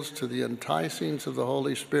yields to the enticings of the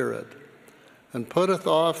Holy Spirit and putteth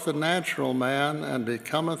off the natural man and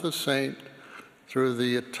becometh a saint through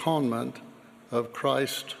the atonement of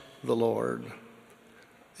Christ the Lord.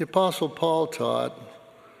 The Apostle Paul taught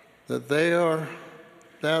that they are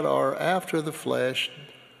after the flesh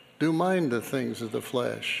do mind the things of the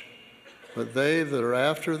flesh, but they that are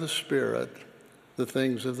after the Spirit, the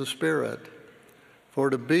things of the Spirit. For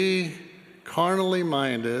to be carnally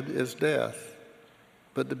minded is death,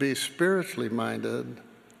 but to be spiritually minded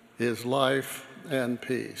is life and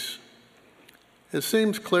peace. It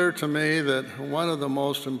seems clear to me that one of the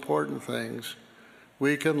most important things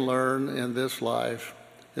we can learn in this life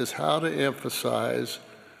is how to emphasize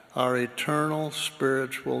our eternal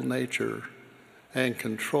spiritual nature and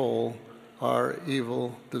control our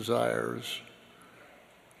evil desires.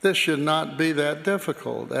 This should not be that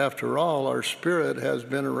difficult. After all, our spirit has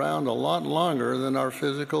been around a lot longer than our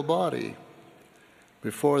physical body.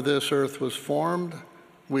 Before this earth was formed,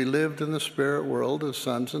 we lived in the spirit world as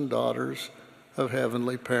sons and daughters of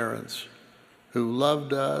heavenly parents who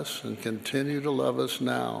loved us and continue to love us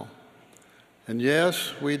now. And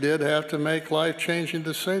yes, we did have to make life-changing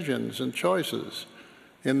decisions and choices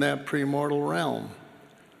in that premortal realm.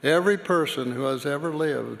 Every person who has ever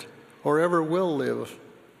lived or ever will live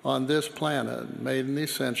on this planet made an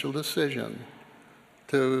essential decision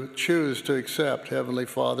to choose to accept Heavenly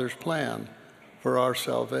Father's plan for our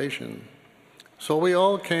salvation. So we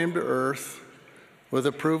all came to earth with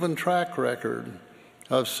a proven track record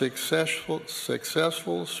of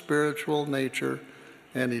successful spiritual nature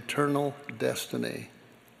and eternal destiny.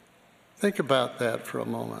 Think about that for a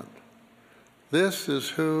moment. This is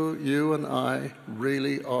who you and I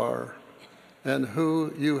really are and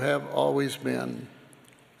who you have always been,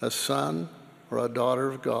 a son or a daughter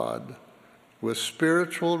of God with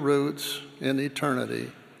spiritual roots in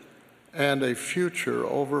eternity and a future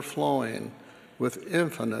overflowing with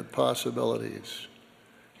infinite possibilities.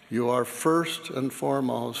 You are first and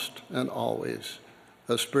foremost and always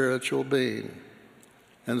a spiritual being.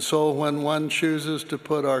 And so when one chooses to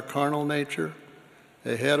put our carnal nature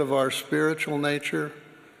ahead of our spiritual nature,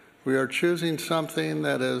 we are choosing something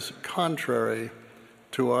that is contrary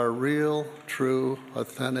to our real, true,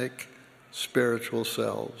 authentic spiritual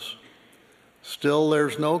selves. Still,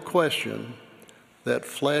 there's no question that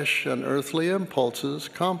flesh and earthly impulses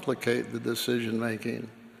complicate the decision-making.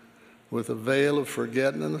 With a veil of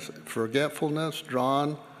forgetfulness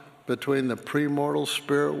drawn between the premortal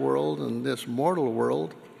spirit world and this mortal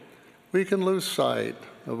world, we can lose sight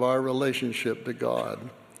of our relationship to God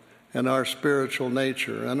and our spiritual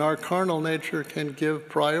nature, and our carnal nature can give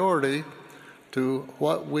priority to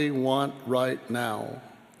what we want right now.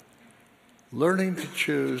 Learning to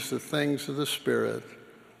choose the things of the Spirit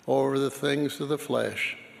over the things of the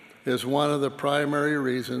flesh is one of the primary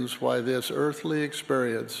reasons why this earthly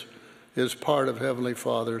experience is part of Heavenly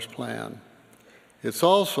Father's plan. It's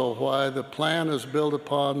also why the plan is built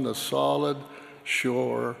upon the solid,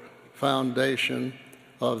 sure foundation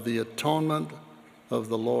of the atonement of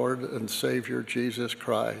the Lord and Savior Jesus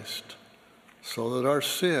Christ, so that our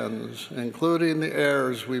sins, including the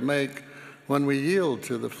errors we make when we yield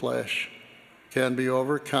to the flesh, can be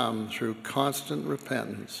overcome through constant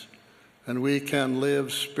repentance, and we can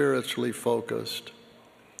live spiritually focused.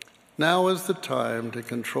 Now is the time to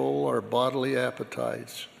control our bodily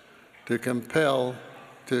appetites, to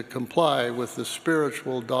comply with the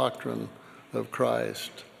spiritual doctrine of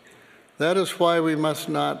Christ. That is why we must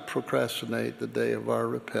not procrastinate the day of our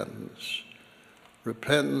repentance.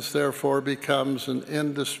 Repentance, therefore, becomes an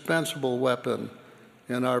indispensable weapon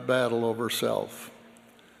in our battle over self.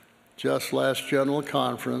 Just last General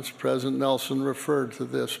Conference, President Nelson referred to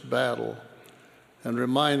this battle and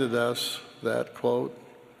reminded us that, quote,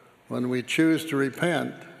 when we choose to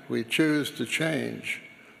repent, we choose to change.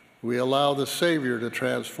 We allow the Savior to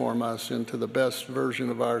transform us into the best version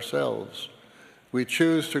of ourselves. We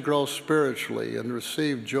choose to grow spiritually and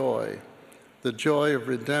receive joy, the joy of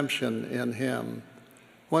redemption in Him.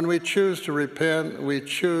 When we choose to repent, we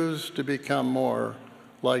choose to become more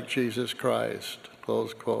like Jesus Christ,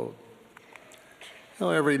 close quote. You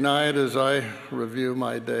know, every night as I review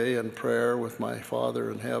my day in prayer with my Father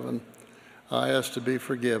in heaven, I ask to be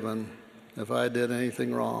forgiven if I did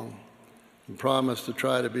anything wrong and promise to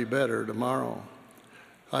try to be better tomorrow.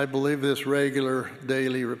 I believe this regular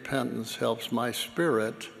daily repentance helps my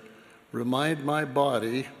spirit remind my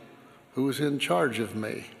body who's in charge of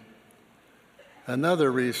me.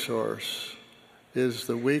 Another resource is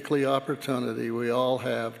the weekly opportunity we all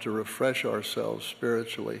have to refresh ourselves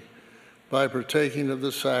spiritually by partaking of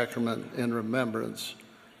the sacrament in remembrance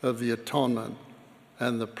of the atonement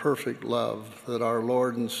and the perfect love that our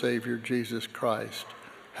Lord and Savior Jesus Christ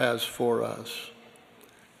has for us.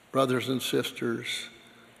 Brothers and sisters,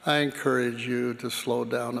 I encourage you to slow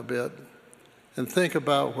down a bit and think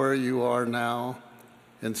about where you are now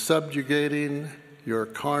in subjugating your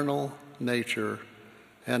carnal nature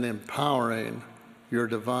and empowering your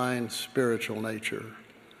divine spiritual nature.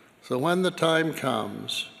 So when the time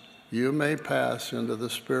comes, you may pass into the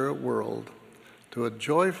spirit world to a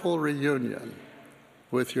joyful reunion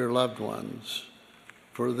with your loved ones.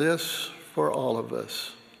 For this, for all of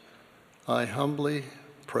us, I humbly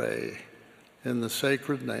pray in the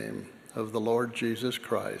sacred name of the Lord Jesus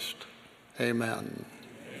Christ. Amen.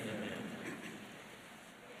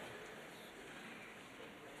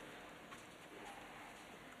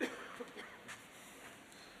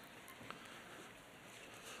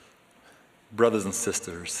 Brothers and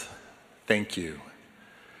sisters, thank you.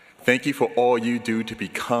 Thank you for all you do to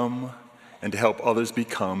become and to help others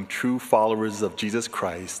become true followers of Jesus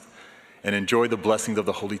Christ and enjoy the blessings of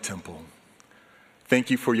the Holy Temple.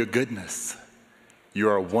 Thank you for your goodness. You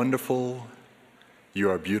are wonderful.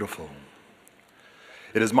 You are beautiful.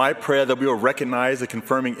 It is my prayer that we will recognize the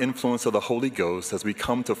confirming influence of the Holy Ghost as we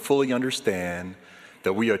come to fully understand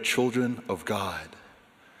that we are children of God.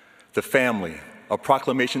 The family, a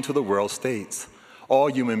proclamation to the world, states, all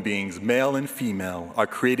human beings, male and female, are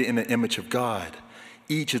created in the image of God.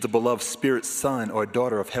 Each is a beloved spirit son or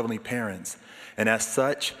daughter of heavenly parents, and as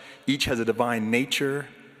such, each has a divine nature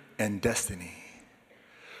and destiny.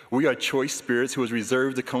 We are choice spirits who is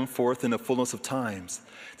reserved to come forth in the fullness of times,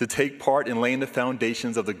 to take part in laying the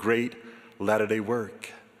foundations of the great latter-day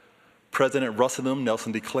work. President Russell M.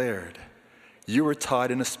 Nelson declared, you were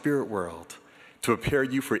taught in the spirit world to prepare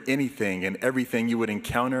you for anything and everything you would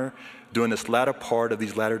encounter during this latter part of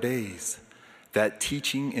these latter days. That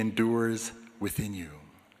teaching endures within you.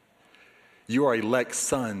 You are elect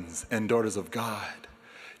sons and daughters of God.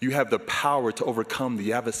 You have the power to overcome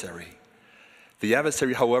the adversary. The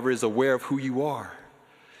adversary, however, is aware of who you are.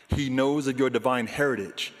 He knows of your divine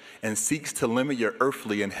heritage and seeks to limit your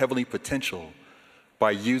earthly and heavenly potential by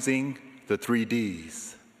using the 3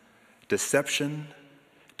 Ds: deception,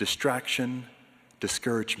 distraction,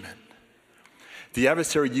 discouragement. The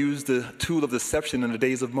adversary used the tool of deception in the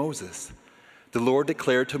days of Moses. The Lord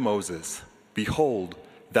declared to Moses, behold,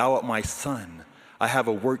 thou art my son. I have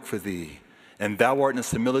a work for thee, and thou art in the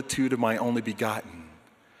similitude of my only begotten.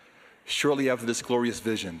 Shortly after this glorious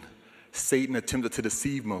vision, Satan attempted to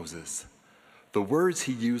deceive Moses. The words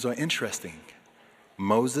he used are interesting.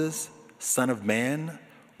 Moses, son of man,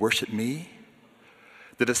 worship me?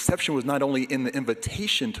 The deception was not only in the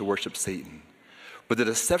invitation to worship Satan, but the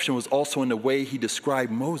deception was also in the way he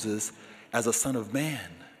described Moses as a son of man.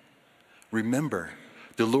 Remember,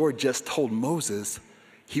 the Lord just told Moses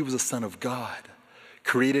he was a son of God,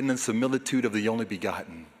 created in the similitude of the only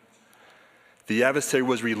begotten. The adversary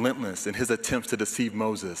was relentless in his attempts to deceive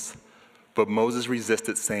Moses, but Moses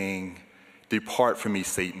resisted, saying, "Depart from me,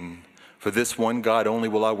 Satan, for this one God only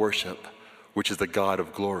will I worship, which is the God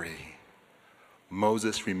of glory."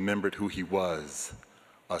 Moses remembered who he was,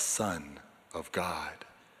 a son of God.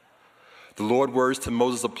 The Lord's words to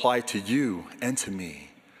Moses apply to you and to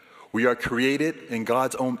me. We are created in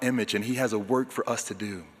God's own image, and he has a work for us to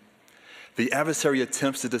do. The adversary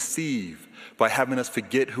attempts to deceive by having us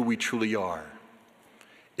forget who we truly are.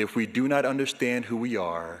 If we do not understand who we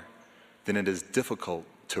are, then it is difficult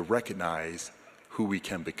to recognize who we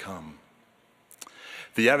can become.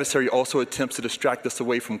 The adversary also attempts to distract us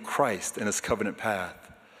away from Christ and his covenant path.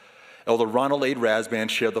 Elder Ronald A. Rasband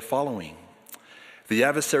shared the following: the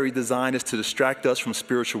adversary's design is to distract us from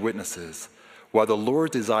spiritual witnesses, while the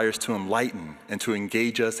Lord desires to enlighten and to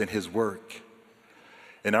engage us in his work.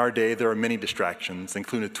 In our day, there are many distractions,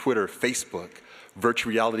 including Twitter, Facebook,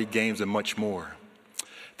 virtual reality games, and much more.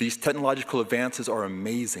 These technological advances are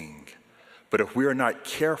amazing, but if we are not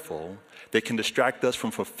careful, they can distract us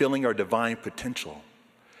from fulfilling our divine potential.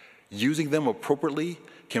 Using them appropriately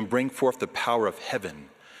can bring forth the power of heaven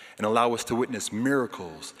and allow us to witness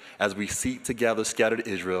miracles as we seek to gather scattered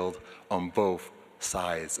Israel on both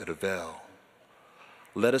sides of the veil.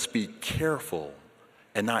 Let us be careful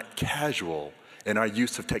and not casual in our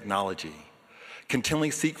use of technology.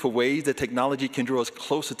 Continually seek for ways that technology can draw us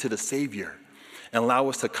closer to the Savior and allow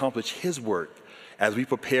us to accomplish his work as we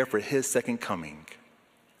prepare for his second coming.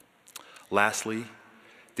 Lastly,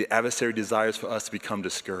 the adversary desires for us to become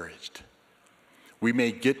discouraged. We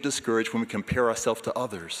may get discouraged when we compare ourselves to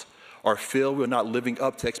others or feel we're not living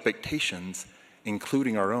up to expectations,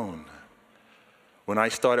 including our own. When I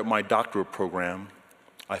started my doctoral program,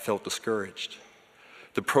 I felt discouraged.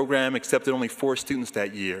 The program accepted only 4 students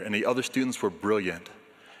that year, and the other students were brilliant.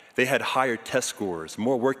 They had higher test scores,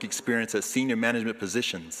 more work experience at senior management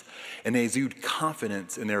positions, and they exuded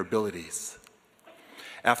confidence in their abilities.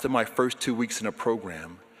 After my first 2 weeks in the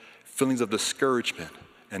program, feelings of discouragement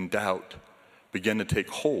and doubt began to take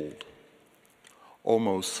hold,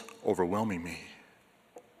 almost overwhelming me.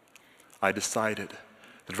 I decided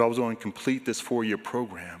that if I was going to complete this 4-year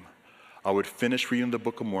program, I would finish reading the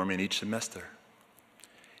Book of Mormon each semester.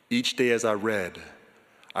 Each day as I read,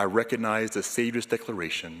 I recognized the Savior's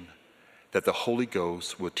declaration that the Holy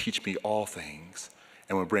Ghost will teach me all things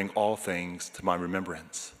and will bring all things to my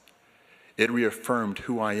remembrance. It reaffirmed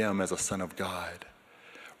who I am as a son of God,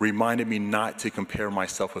 reminded me not to compare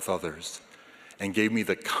myself with others, and gave me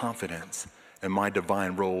the confidence in my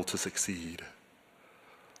divine role to succeed.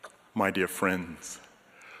 My dear friends,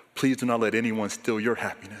 please do not let anyone steal your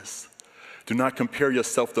happiness. Do not compare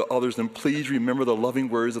yourself to others, and please remember the loving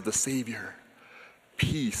words of the Savior.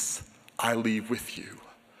 Peace I leave with you.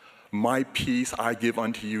 My peace I give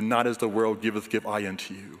unto you, not as the world giveth, give I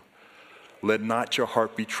unto you. Let not your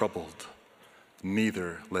heart be troubled,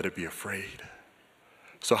 neither let it be afraid.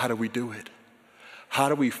 So how do we do it? How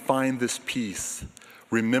do we find this peace,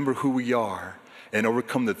 remember who we are, and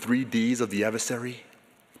overcome the 3 Ds of the adversary?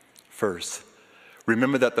 First,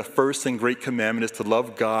 remember that the first and great commandment is to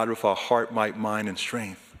love God with our heart, might, mind, and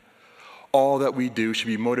strength. All that we do should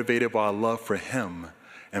be motivated by our love for him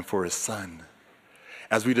and for his son.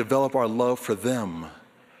 As we develop our love for them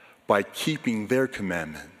by keeping their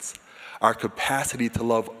commandments, our capacity to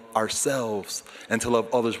love ourselves and to love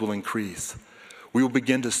others will increase. We will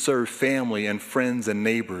begin to serve family and friends and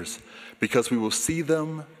neighbors because we will see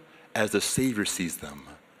them as the Savior sees them,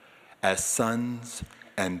 as sons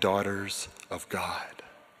and daughters of God.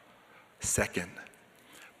 Second,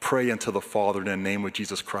 pray unto the Father in the name of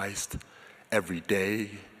Jesus Christ every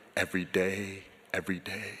day, every day, every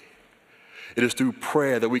day. It is through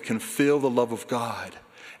prayer that we can feel the love of God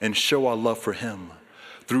and show our love for him.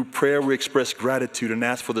 Through prayer, we express gratitude and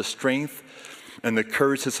ask for the strength and the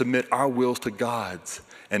courage to submit our wills to God's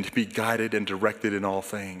and to be guided and directed in all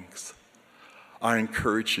things. I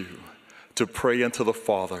encourage you to pray unto the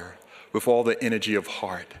Father with all the energy of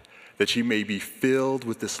heart, that you may be filled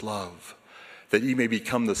with this love, that you may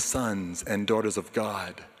become the sons and daughters of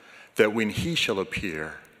God, that when he shall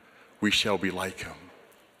appear, we shall be like him.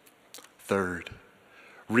 Third,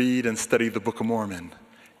 read and study the Book of Mormon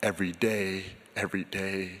every day, every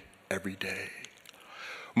day, every day.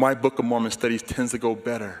 My Book of Mormon studies tends to go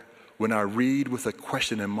better when I read with a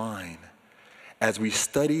question in mind. As we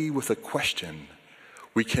study with a question,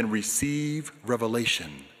 we can receive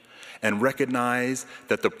revelation and recognize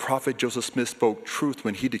that the prophet Joseph Smith spoke truth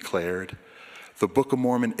when he declared, "The Book of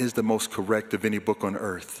Mormon is the most correct of any book on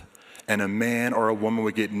earth, and a man or a woman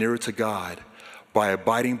would get nearer to God by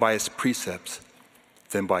abiding by his precepts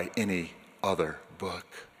than by any other book.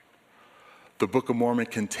 The Book of Mormon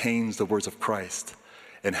contains the words of Christ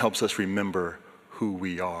and helps us remember who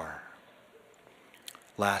we are.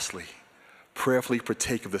 Lastly, prayerfully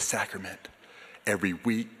partake of the sacrament every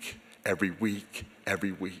week, every week,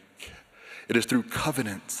 every week. It is through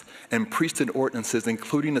covenants and priesthood ordinances,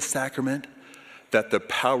 including the sacrament, that the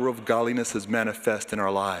power of godliness is manifest in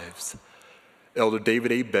our lives. Elder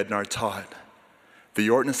David A. Bednar taught, the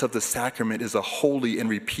ordinance of the sacrament is a holy and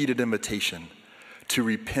repeated invitation to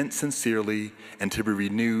repent sincerely and to be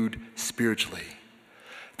renewed spiritually.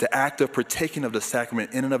 The act of partaking of the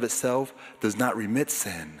sacrament in and of itself does not remit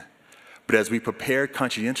sin, but as we prepare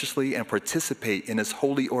conscientiously and participate in this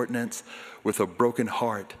holy ordinance with a broken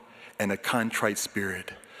heart and a contrite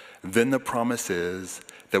spirit, then the promise is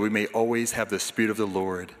that we may always have the Spirit of the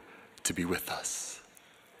Lord to be with us.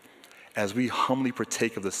 As we humbly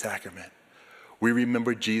partake of the sacrament, we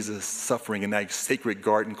remember Jesus suffering in that sacred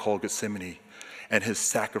garden called Gethsemane and his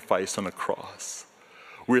sacrifice on the cross.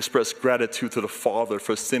 We express gratitude to the Father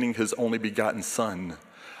for sending his only begotten Son,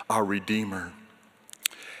 our Redeemer,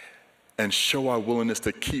 and show our willingness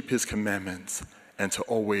to keep his commandments and to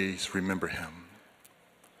always remember him.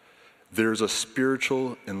 There's a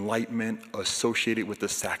spiritual enlightenment associated with the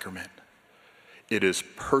sacrament. It is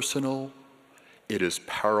personal, it is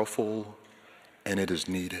powerful, and it is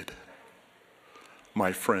needed.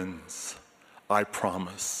 My friends, I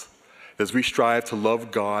promise, as we strive to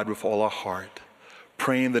love God with all our heart,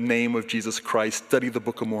 pray in the name of Jesus Christ, study the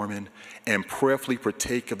Book of Mormon, and prayerfully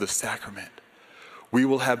partake of the sacrament, we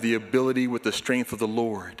will have the ability with the strength of the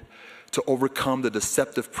Lord to overcome the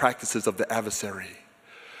deceptive practices of the adversary,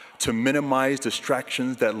 to minimize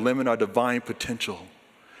distractions that limit our divine potential,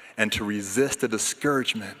 and to resist the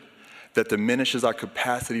discouragement that diminishes our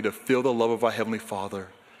capacity to feel the love of our Heavenly Father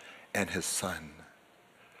and his Son.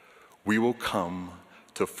 We will come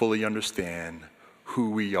to fully understand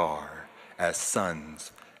who we are as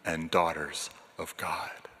sons and daughters of God.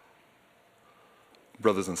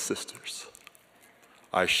 Brothers and sisters,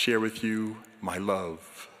 I share with you my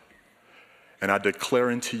love, and I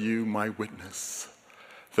declare unto you my witness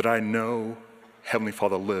that I know Heavenly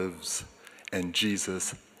Father lives and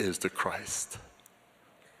Jesus is the Christ.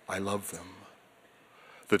 I love them.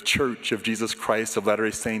 The Church of Jesus Christ of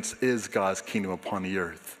Latter-day Saints is God's kingdom upon the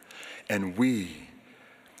earth, and we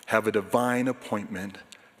have a divine appointment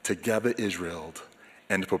to gather Israel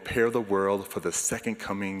and to prepare the world for the second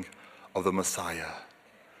coming of the Messiah.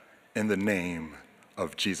 In the name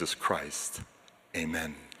of Jesus Christ,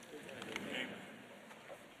 amen.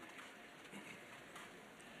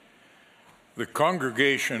 The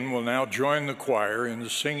congregation will now join the choir in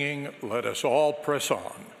singing "Let Us All Press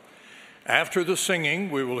On." After the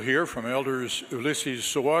singing, we will hear from Elders Ulysses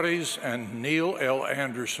Soares and Neil L.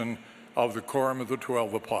 Anderson of the Quorum of the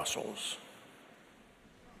 12 Apostles.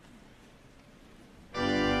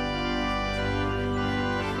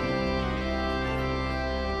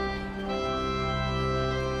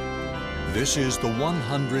 This is the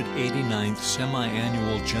 189th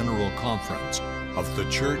Semi-Annual General Conference of the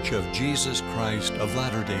Church of Jesus Christ of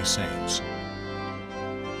Latter-day Saints. Amen.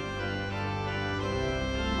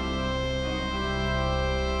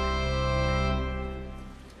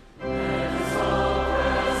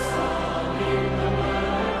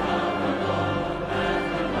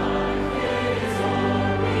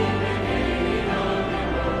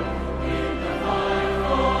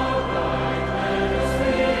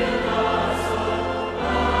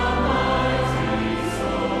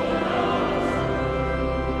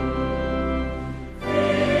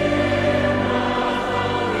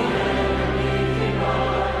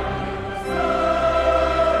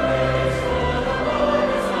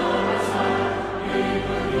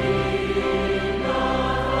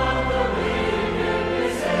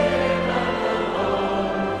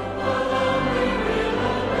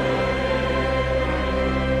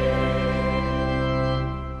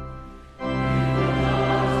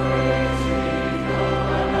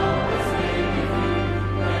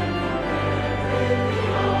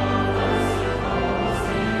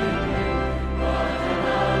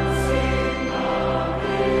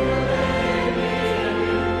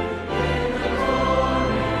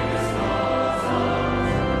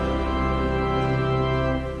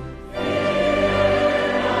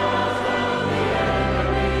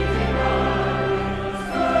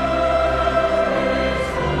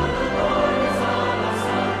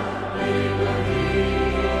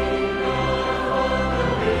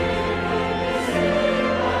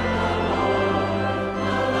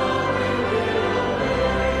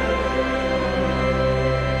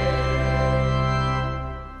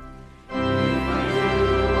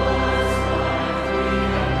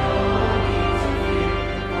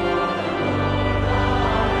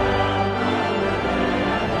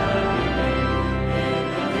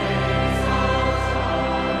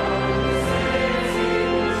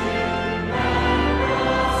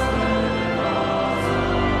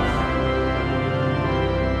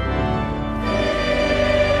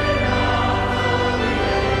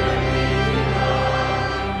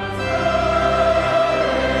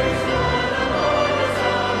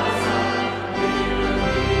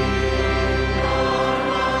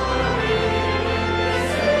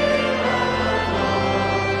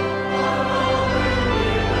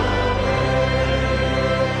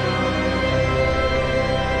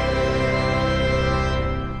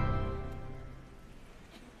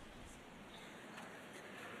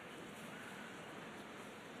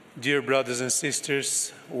 Dear brothers and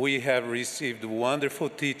sisters, we have received wonderful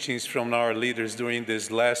teachings from our leaders during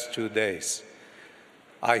these last 2 days.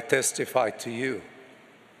 I testify to you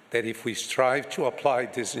that if we strive to apply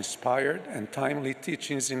these inspired and timely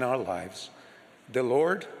teachings in our lives, the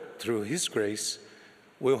Lord, through His grace,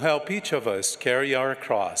 will help each of us carry our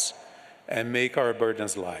cross and make our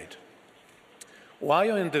burdens light.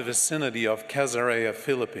 While in the vicinity of Caesarea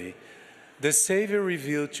Philippi, the Savior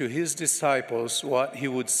revealed to His disciples what He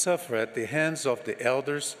would suffer at the hands of the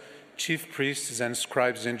elders, chief priests, and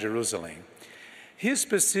scribes in Jerusalem. He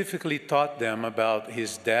specifically taught them about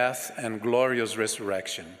His death and glorious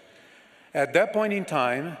resurrection. At that point in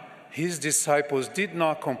time, His disciples did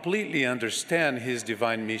not completely understand His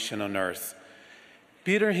divine mission on earth.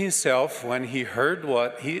 Peter himself, when he heard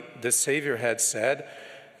what the Savior had said,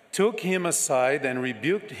 took Him aside and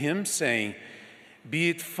rebuked Him, saying, "Be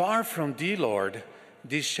it far from thee, Lord,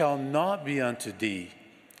 this shall not be unto thee."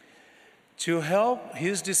 To help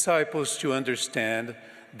His disciples to understand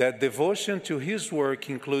that devotion to His work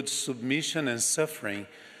includes submission and suffering,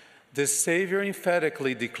 the Savior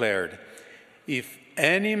emphatically declared, "If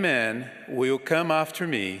any man will come after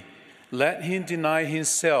me, let him deny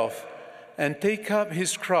himself and take up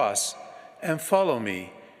his cross and follow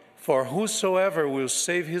me. For whosoever will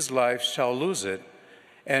save his life shall lose it,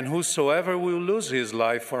 and whosoever will lose his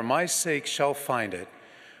life for my sake shall find it.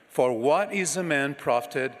 For what is a man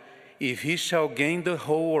profited if he shall gain the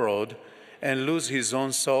whole world and lose his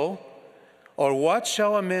own soul? Or what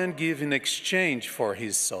shall a man give in exchange for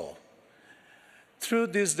his soul?" Through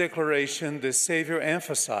this declaration, the Savior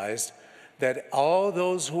emphasized that all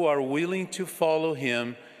those who are willing to follow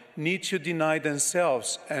Him need to deny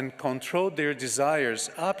themselves and control their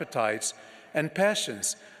desires, appetites, and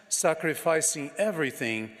passions, sacrificing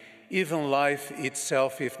everything, even life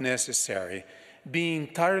itself if necessary, being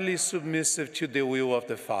entirely submissive to the will of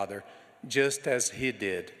the Father, just as He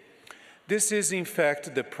did. This is, in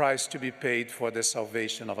fact, the price to be paid for the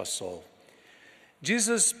salvation of a soul.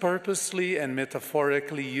 Jesus purposely and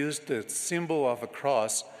metaphorically used the symbol of a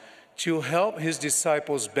cross to help His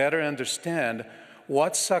disciples better understand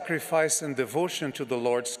what sacrifice and devotion to the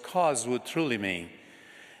Lord's cause would truly mean.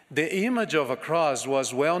 The image of a cross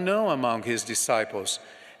was well known among His disciples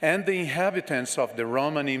and the inhabitants of the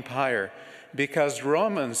Roman Empire because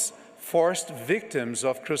Romans forced victims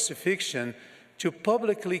of crucifixion to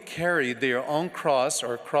publicly carry their own cross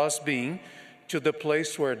or crossbeam to the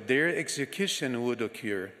place where their execution would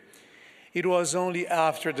occur. It was only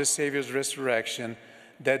after the Savior's resurrection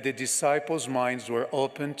that the disciples' minds were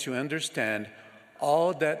opened to understand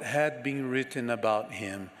all that had been written about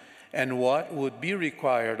Him and what would be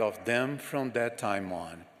required of them from that time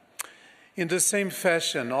on. In the same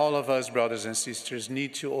fashion, all of us, brothers and sisters,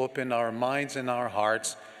 need to open our minds and our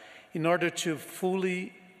hearts in order to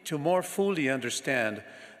more fully understand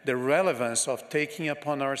the relevance of taking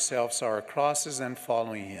upon ourselves our crosses and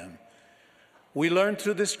following Him. We learn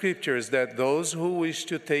through the Scriptures that those who wish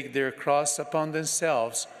to take their cross upon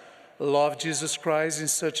themselves love Jesus Christ in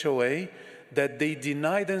such a way that they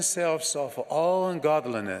deny themselves of all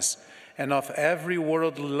ungodliness and of every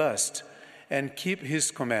worldly lust and keep His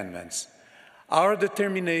commandments. Our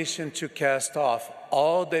determination to cast off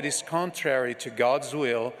all that is contrary to God's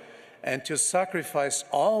will and to sacrifice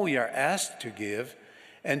all we are asked to give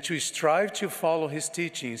and to strive to follow His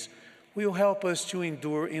teachings will help us to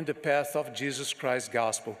endure in the path of Jesus Christ's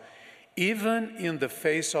gospel, even in the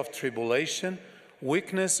face of tribulation,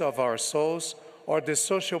 weakness of our souls, or the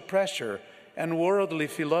social pressure and worldly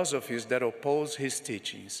philosophies that oppose His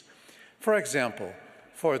teachings. For example,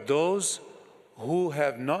 for those who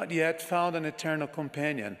have not yet found an eternal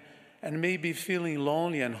companion and may be feeling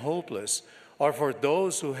lonely and hopeless, or for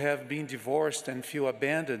those who have been divorced and feel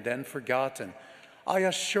abandoned and forgotten, I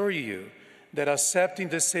assure you that accepting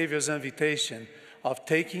the Savior's invitation of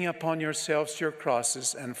taking upon yourselves your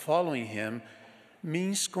crosses and following Him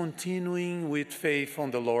means continuing with faith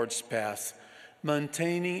on the Lord's path,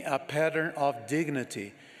 maintaining a pattern of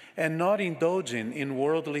dignity, and not indulging in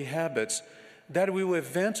worldly habits that will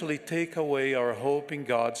eventually take away our hope in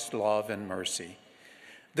God's love and mercy.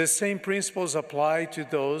 The same principles apply to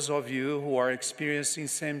those of you who are experiencing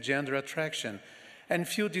same-gender attraction and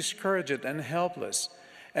feel discouraged and helpless.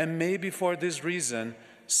 And maybe for this reason,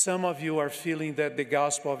 some of you are feeling that the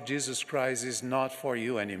gospel of Jesus Christ is not for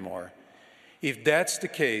you anymore. If that's the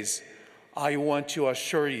case, I want to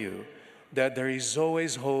assure you that there is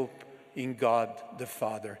always hope in God the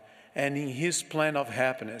Father and in His plan of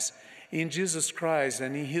happiness, in Jesus Christ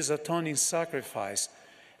and in His atoning sacrifice,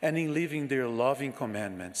 and in living their loving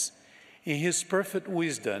commandments. In His perfect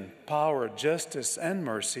wisdom, power, justice, and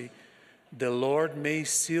mercy, the Lord may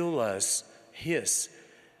seal us his,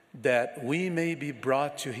 that we may be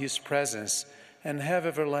brought to his presence and have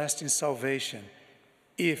everlasting salvation,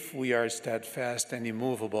 if we are steadfast and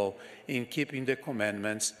immovable in keeping the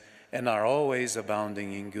commandments and are always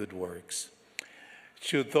abounding in good works.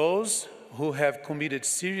 To those who have committed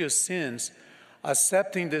serious sins,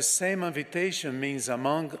 accepting the same invitation means,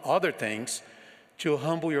 among other things, to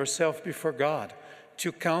humble yourself before God,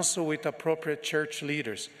 to counsel with appropriate church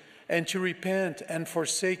leaders, and to repent and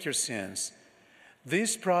forsake your sins.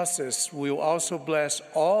 This process will also bless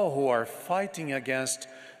all who are fighting against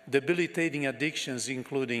debilitating addictions,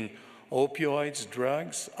 including opioids,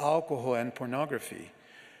 drugs, alcohol, and pornography.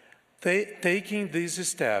 Taking these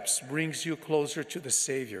steps brings you closer to the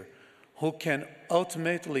Savior, who can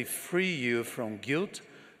ultimately free you from guilt,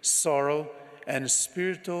 sorrow, and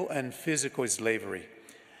spiritual and physical slavery.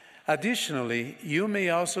 Additionally, you may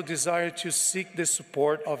also desire to seek the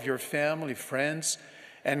support of your family, friends,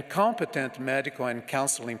 and competent medical and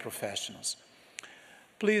counseling professionals.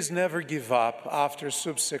 Please never give up after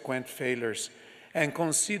subsequent failures and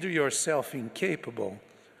consider yourself incapable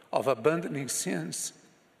of abandoning sins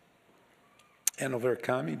and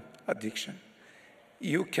overcoming addiction.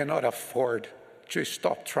 You cannot afford to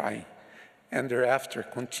stop trying and thereafter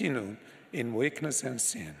continue in weakness and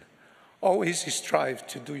sin. Always strive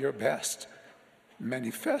to do your best,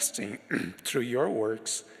 manifesting through your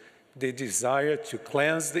works the desire to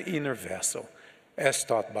cleanse the inner vessel as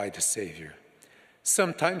taught by the Savior.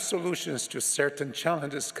 Sometimes solutions to certain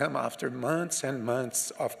challenges come after months and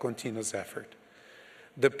months of continuous effort.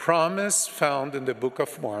 The promise found in the Book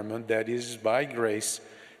of Mormon, that it is by grace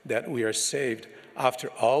that we are saved after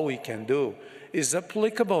all we can do, is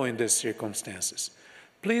applicable in these circumstances.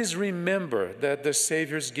 Please remember that the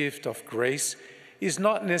Savior's gift of grace is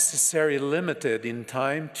not necessarily limited in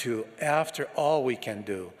time to after all we can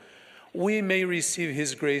do. We may receive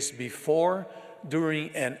his grace before, during,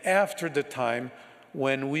 and after the time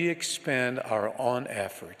when we expend our own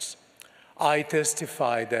efforts. I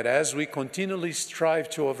testify that as we continually strive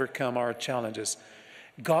to overcome our challenges,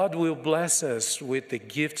 God will bless us with the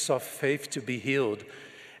gifts of faith to be healed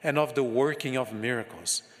and of the working of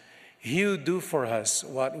miracles. He will do for us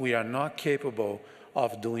what we are not capable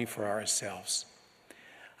of doing for ourselves.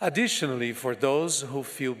 Additionally, for those who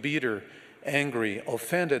feel bitter, angry,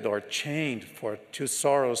 offended, or chained to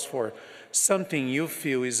sorrows for something you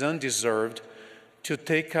feel is undeserved, to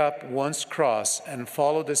take up one's cross and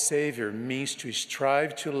follow the Savior means to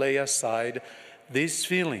strive to lay aside these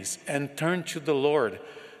feelings and turn to the Lord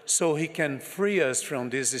so he can free us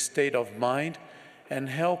from this state of mind and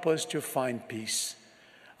help us to find peace.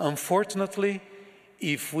 Unfortunately,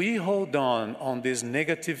 if we hold on these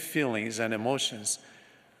negative feelings and emotions,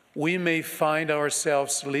 we may find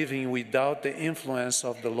ourselves living without the influence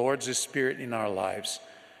of the Lord's Spirit in our lives.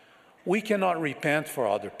 We cannot repent for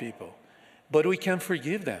other people, but we can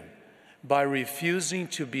forgive them by refusing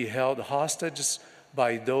to be held hostage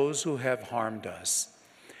by those who have harmed us.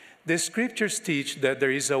 The scriptures teach that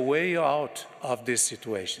there is a way out of these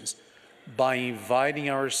situations by inviting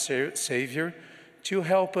our Savior to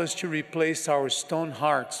help us to replace our stone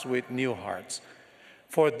hearts with new hearts.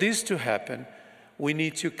 For this to happen, we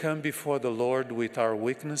need to come before the Lord with our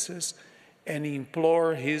weaknesses and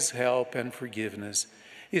implore his help and forgiveness,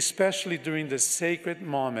 especially during the sacred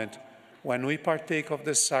moment when we partake of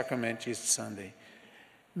the sacrament each Sunday.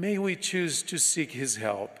 May we choose to seek his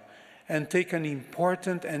help and take an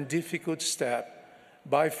important and difficult step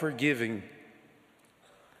by forgiving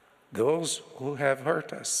those who have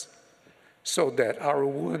hurt us, so that our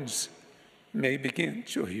wounds may begin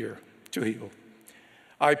to heal.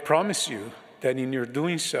 I promise you that in your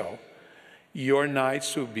doing so, your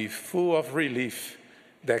nights will be full of relief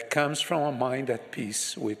that comes from a mind at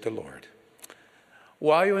peace with the Lord.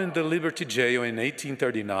 While in the Liberty Jail in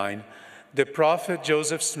 1839, the prophet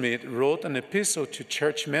Joseph Smith wrote an epistle to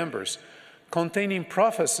church members containing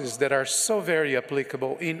prophecies that are so very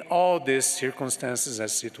applicable in all these circumstances and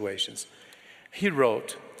situations. He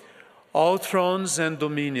wrote, "All thrones and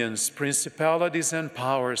dominions, principalities and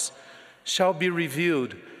powers shall be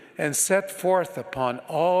revealed and set forth upon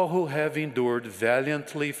all who have endured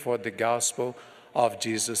valiantly for the gospel of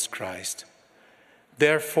Jesus Christ.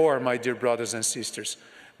 Therefore, my dear brothers and sisters,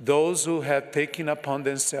 those who have taken upon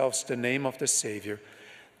themselves the name of the Savior,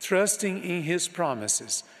 trusting in his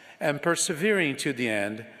promises and persevering to the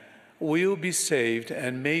end, will be saved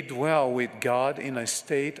and may dwell with God in a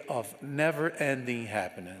state of never-ending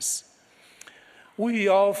happiness." We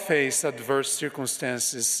all face adverse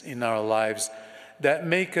circumstances in our lives that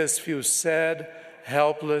make us feel sad,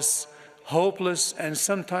 helpless, hopeless, and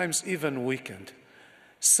sometimes even weakened.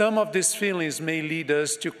 Some of these feelings may lead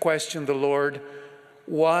us to question the Lord.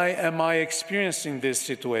 Why am I experiencing these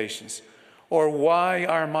situations? Or why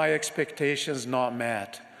are my expectations not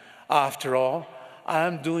met? After all, I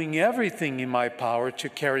am doing everything in my power to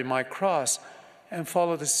carry my cross and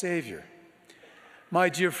follow the Savior. My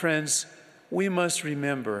dear friends, we must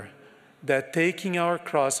remember that taking our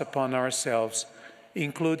cross upon ourselves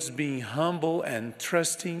includes being humble and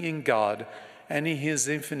trusting in God and in His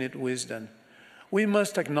infinite wisdom. We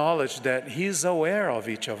must acknowledge that He is aware of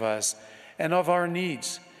each of us and of our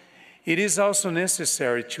needs. It is also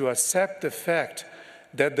necessary to accept the fact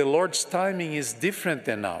that the Lord's timing is different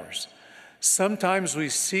than ours. Sometimes we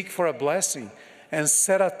seek for a blessing and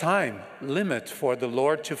set a time limit for the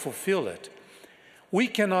Lord to fulfill it. We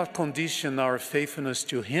cannot condition our faithfulness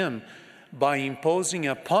to Him by imposing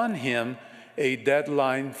upon Him a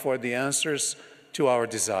deadline for the answers to our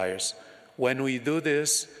desires. When we do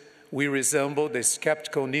this, we resemble the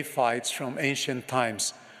skeptical Nephites from ancient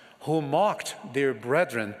times who mocked their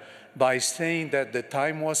brethren by saying that the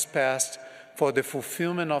time was past for the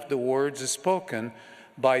fulfillment of the words spoken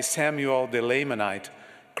by Samuel the Lamanite,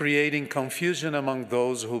 creating confusion among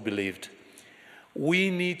those who believed. We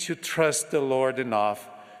need to trust the Lord enough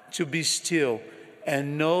to be still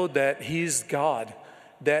and know that He is God,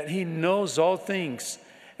 that He knows all things,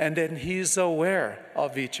 and that He is aware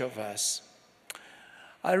of each of us.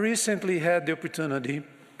 I recently had the opportunity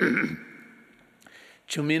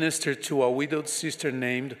to minister to a widowed sister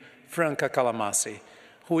named Franca Calamasi,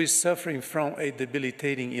 who is suffering from a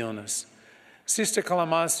debilitating illness. Sister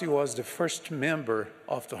Calamasi was the first member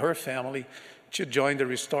of her family to join the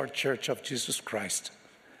Restored Church of Jesus Christ.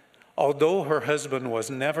 Although her husband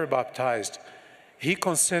was never baptized, he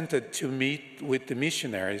consented to meet with the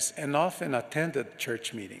missionaries and often attended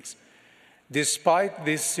church meetings. Despite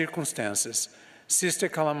these circumstances, Sister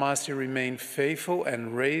Calamasi remained faithful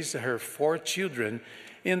and raised her 4 children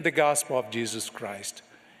in the gospel of Jesus Christ.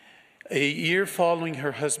 A year following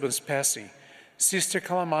her husband's passing, Sister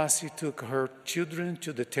Calamasi took her children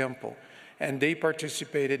to the temple, and they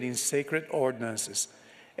participated in sacred ordinances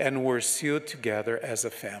and were sealed together as a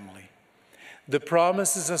family. The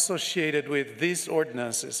promises associated with these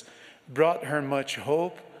ordinances brought her much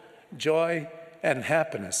hope, joy, and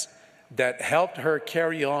happiness that helped her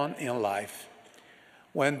carry on in life.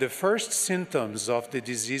 When the first symptoms of the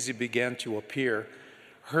disease began to appear,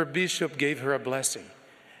 her bishop gave her a blessing.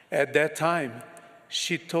 At that time,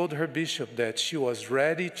 she told her bishop that she was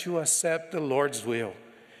ready to accept the Lord's will,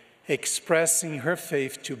 expressing her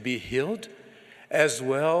faith to be healed, as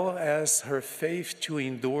well as her faith to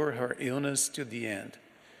endure her illness to the end.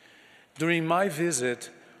 During my visit,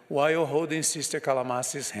 while holding Sister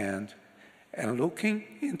Calamasi's hand and looking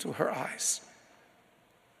into her eyes,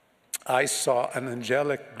 I saw an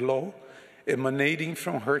angelic glow emanating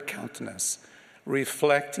from her countenance,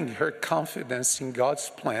 reflecting her confidence in God's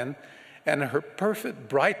plan and her perfect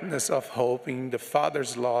brightness of hope in the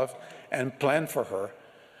Father's love and plan for her.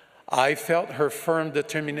 I felt her firm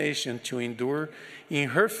determination to endure in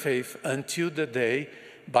her faith until the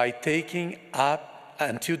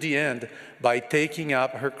end by taking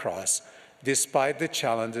up her cross, despite the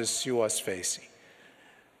challenges she was facing.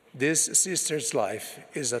 This sister's life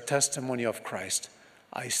is a testimony of Christ,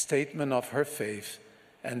 a statement of her faith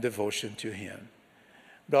and devotion to Him.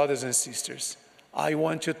 Brothers and sisters, I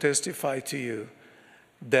want to testify to you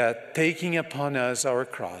that taking upon us our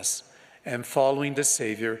cross and following the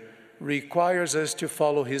Savior requires us to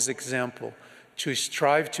follow His example, to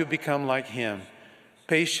strive to become like Him,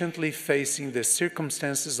 patiently facing the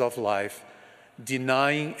circumstances of life,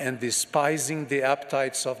 denying and despising the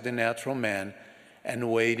appetites of the natural man,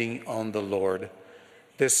 and waiting on the Lord.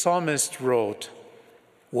 The psalmist wrote,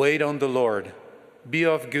 "Wait on the Lord, be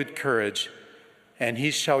of good courage, and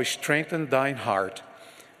He shall strengthen thine heart.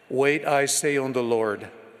 Wait, I say, on the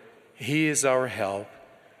Lord. He is our help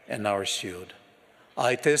and our shield."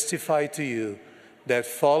 I testify to you that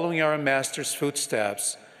following our Master's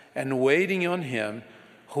footsteps and waiting on Him,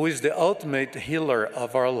 who is the ultimate healer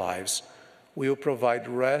of our lives, will provide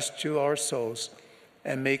rest to our souls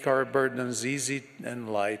and make our burdens easy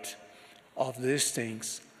and light. Of these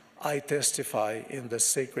things, I testify in the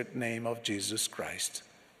sacred name of Jesus Christ.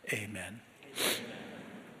 Amen.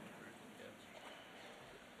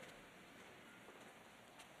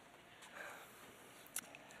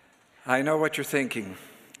 I know what you're thinking.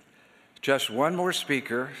 Just one more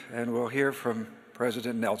speaker, and we'll hear from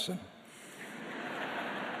President Nelson.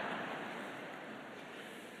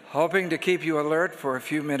 Hoping to keep you alert for a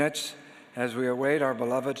few minutes as we await our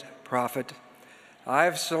beloved prophet,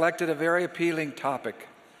 I've selected a very appealing topic.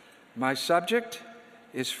 My subject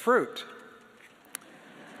is fruit.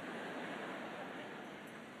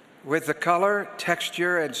 with the color,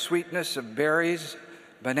 texture, and sweetness of berries,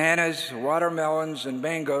 bananas, watermelons, and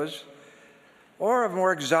mangoes, or of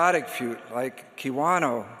more exotic fruit like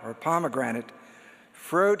kiwano or pomegranate,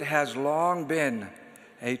 fruit has long been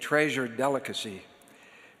a treasured delicacy.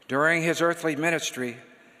 During his earthly ministry,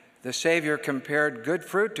 the Savior compared good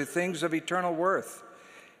fruit to things of eternal worth.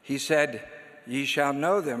 He said, "Ye shall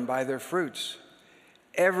know them by their fruits.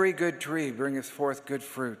 Every good tree bringeth forth good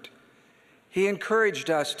fruit." He encouraged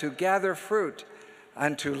us to gather fruit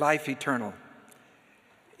unto life eternal.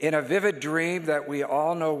 In a vivid dream that we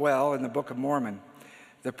all know well in the Book of Mormon,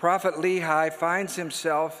 the prophet Lehi finds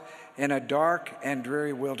himself in a dark and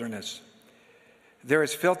dreary wilderness. There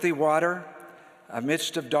is filthy water, a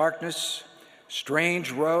mist of darkness,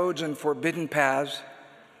 strange roads and forbidden paths,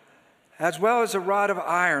 as well as a rod of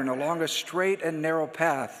iron along a straight and narrow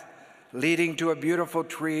path leading to a beautiful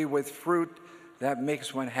tree with fruit that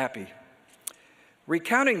makes one happy.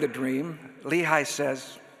 Recounting the dream, Lehi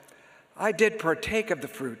says, "I did partake of the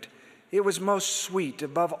fruit. It was most sweet,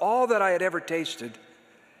 above all that I had ever tasted,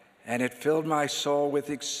 and it filled my soul with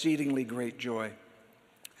exceedingly great joy.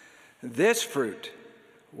 This fruit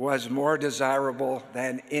was more desirable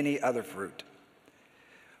than any other fruit."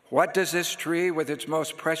 What does this tree with its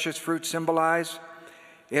most precious fruit symbolize?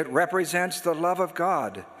 It represents the love of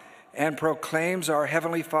God and proclaims our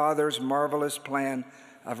Heavenly Father's marvelous plan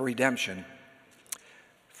of redemption.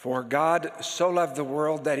 For God so loved the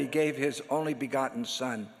world that he gave his only begotten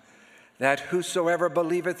Son, that whosoever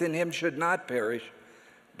believeth in him should not perish,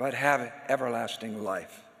 but have everlasting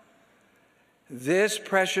life. This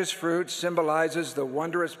precious fruit symbolizes the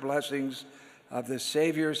wondrous blessings of the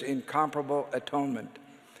Savior's incomparable atonement.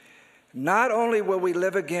 Not only will we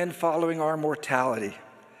live again following our mortality,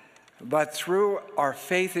 but through our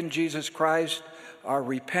faith in Jesus Christ, our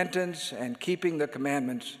repentance, and keeping the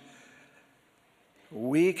commandments,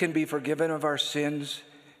 we can be forgiven of our sins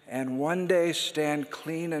and one day stand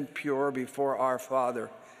clean and pure before our Father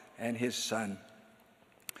and his Son.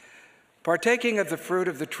 Partaking of the fruit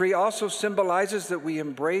of the tree also symbolizes that we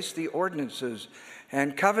embrace the ordinances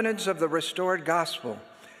and covenants of the restored gospel,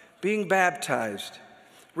 being baptized,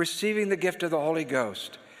 receiving the gift of the Holy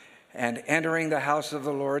Ghost, and entering the house of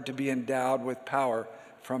the Lord to be endowed with power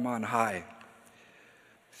from on high.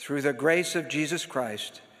 Through the grace of Jesus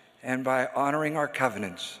Christ and by honoring our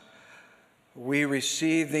covenants, we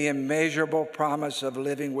receive the immeasurable promise of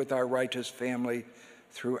living with our righteous family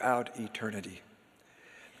throughout eternity.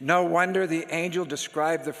 No wonder the angel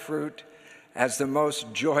described the fruit as the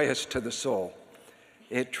most joyous to the soul.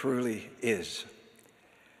 It truly is.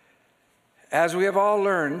 As we have all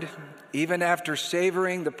learned, even after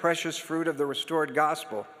savoring the precious fruit of the restored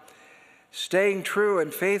gospel, staying true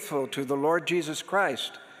and faithful to the Lord Jesus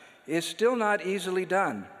Christ is still not easily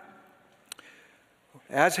done.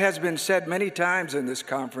 As has been said many times in this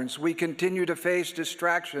conference, we continue to face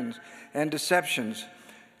distractions and deceptions,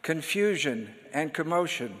 confusion and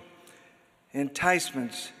commotion,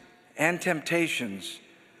 enticements and temptations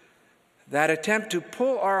that attempt to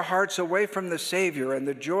pull our hearts away from the Savior and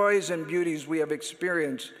the joys and beauties we have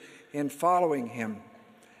experienced in following him.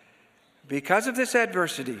 Because of this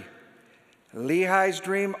adversity, Lehi's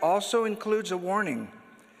dream also includes a warning.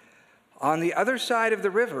 On the other side of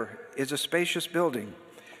the river is a spacious building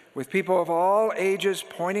with people of all ages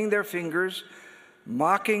pointing their fingers,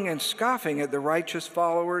 mocking and scoffing at the righteous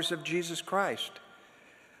followers of Jesus Christ.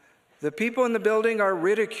 The people in the building are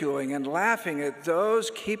ridiculing and laughing at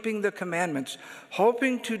those keeping the commandments,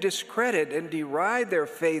 hoping to discredit and deride their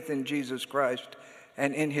faith in Jesus Christ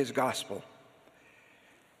and in his gospel.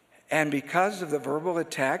 And because of the verbal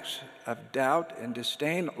attacks of doubt and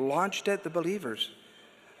disdain launched at the believers,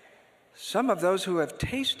 some of those who have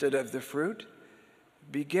tasted of the fruit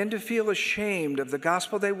begin to feel ashamed of the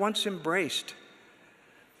gospel they once embraced.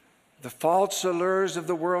 The false allures of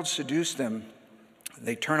the world seduce them.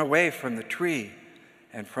 They turn away from the tree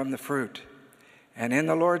and from the fruit, and in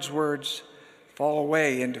the Lord's words, fall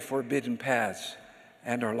away into forbidden paths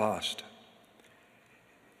and are lost.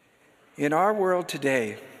 In our world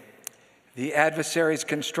today, the adversary's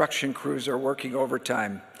construction crews are working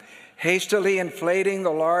overtime, hastily inflating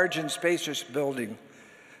the large and spacious building.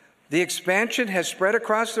 The expansion has spread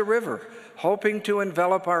across the river, hoping to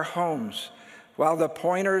envelop our homes, while the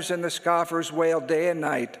pointers and the scoffers wail day and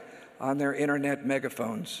night on their internet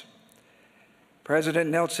megaphones. President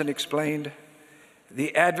Nelson explained,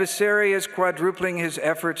 "The adversary is quadrupling his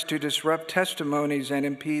efforts to disrupt testimonies and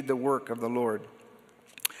impede the work of the Lord."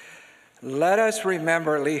 Let us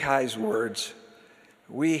remember Lehi's words,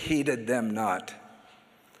 "We heeded them not."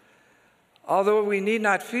 Although we need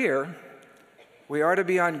not fear, we are to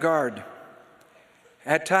be on guard.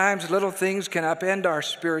 At times, little things can upend our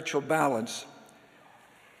spiritual balance.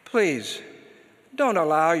 Please, don't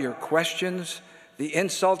allow your questions, the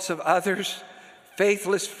insults of others,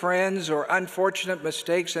 faithless friends, or unfortunate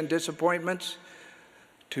mistakes and disappointments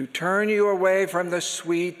to turn you away from the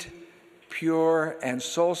sweet, pure, and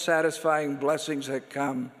soul-satisfying blessings that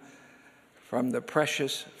come from the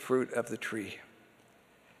precious fruit of the tree.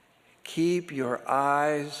 Keep your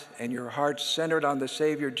eyes and your heart centered on the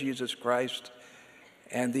Savior Jesus Christ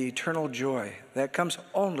and the eternal joy that comes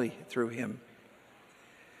only through him.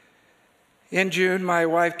 In June, my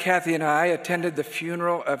wife Kathy and I attended the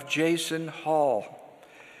funeral of Jason Hall.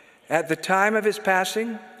 At the time of his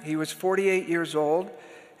passing, he was 48 years old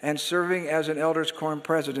and serving as an Elders Quorum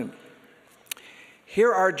president.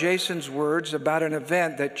 Here are Jason's words about an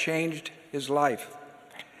event that changed his life.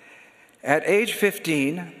 At age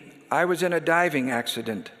 15, I was in a diving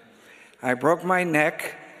accident. I broke my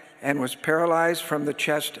neck and was paralyzed from the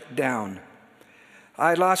chest down.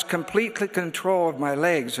 I lost complete control of my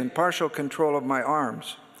legs and partial control of my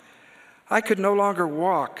arms. I could no longer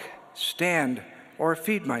walk, stand, or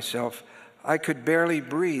feed myself. I could barely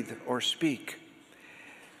breathe or speak.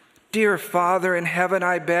 Dear Father in heaven,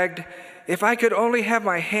 I begged, if I could only have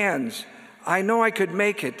my hands, I know I could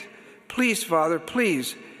make it. Please, Father,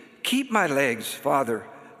 please, keep my legs, Father.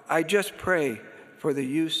 I just pray for the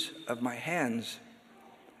use of my hands.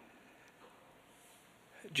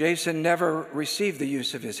 Jason never received the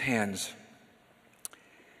use of his hands.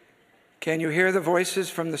 Can you hear the voices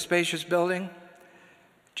from the spacious building?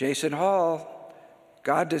 Jason Hall,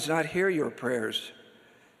 God does not hear your prayers.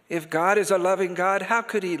 If God is a loving God, how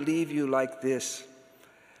could he leave you like this?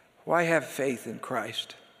 Why have faith in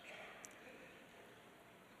Christ?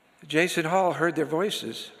 Jason Hall heard their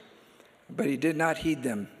voices, but he did not heed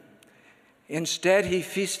them. Instead, he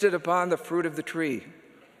feasted upon the fruit of the tree.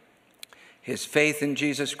 His faith in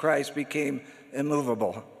Jesus Christ became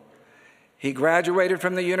immovable. He graduated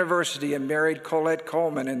from the university and married Colette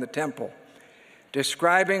Coleman in the temple,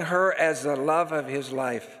 describing her as the love of his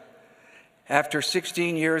life. After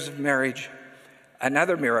 16 years of marriage,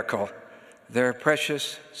 another miracle, their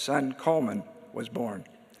precious son Coleman was born.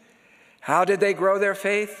 How did they grow their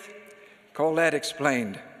faith? Colette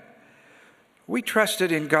explained. We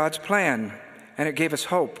trusted in God's plan, and it gave us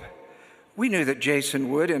hope. We knew that Jason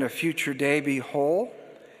would, in a future day, be whole.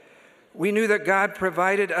 We knew that God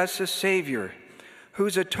provided us a Savior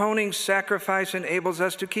whose atoning sacrifice enables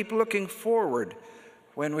us to keep looking forward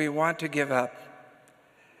when we want to give up.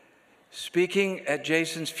 Speaking at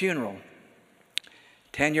Jason's funeral,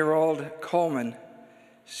 10-year-old Coleman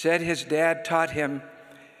said his dad taught him,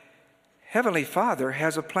 Heavenly Father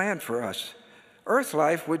has a plan for us. Earth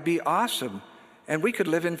life would be awesome, and we could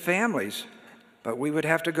live in families, but we would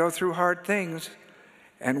have to go through hard things,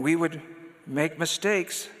 and we would make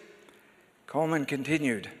mistakes. Coleman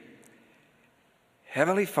continued,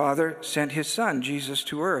 Heavenly Father sent his son, Jesus,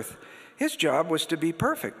 to earth. His job was to be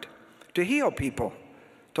perfect, to heal people,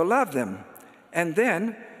 to love them, and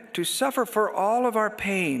then to suffer for all of our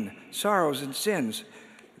pain, sorrows, and sins.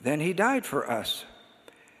 Then he died for us.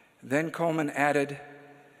 Then Coleman added,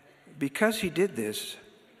 because he did this,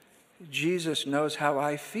 Jesus knows how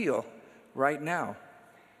I feel right now.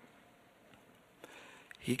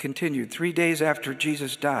 He continued, 3 days after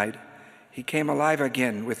Jesus died, he came alive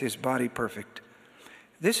again with his body perfect.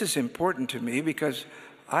 This is important to me because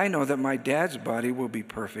I know that my dad's body will be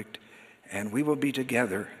perfect and we will be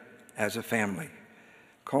together as a family.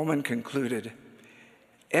 Coleman concluded,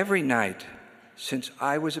 every night since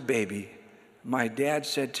I was a baby, my dad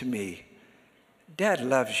said to me, Dad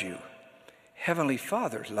loves you, Heavenly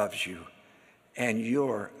Father loves you, and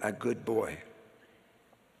you're a good boy.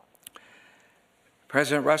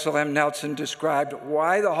 President Russell M. Nelson described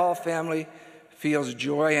why the Hall family feels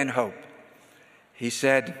joy and hope. He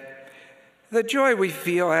said, the joy we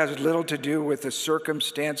feel has little to do with the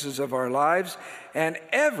circumstances of our lives and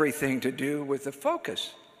everything to do with the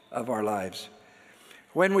focus of our lives.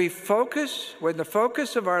 When the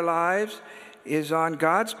focus of our lives is on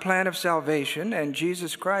God's plan of salvation and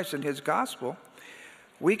Jesus Christ and his gospel,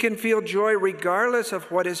 we can feel joy regardless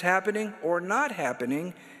of what is happening or not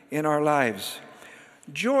happening in our lives.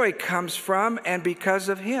 Joy comes from and because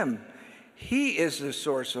of him. He is the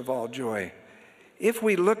source of all joy. If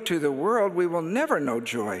we look to the world, we will never know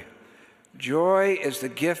joy. Joy is the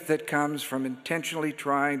gift that comes from intentionally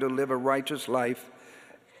trying to live a righteous life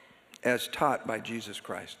as taught by Jesus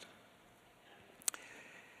Christ.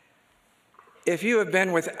 If you have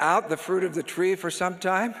been without the fruit of the tree for some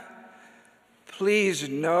time, please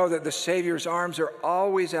know that the Savior's arms are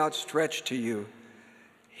always outstretched to you.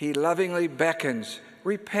 He lovingly beckons,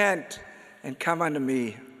 repent, and come unto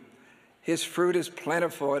me. His fruit is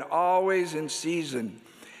plentiful and always in season.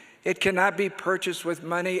 It cannot be purchased with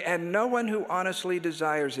money, and no one who honestly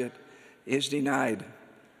desires it is denied.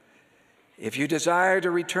 If you desire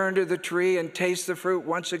to return to the tree and taste the fruit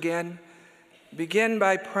once again, begin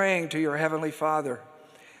by praying to your Heavenly Father.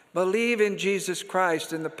 Believe in Jesus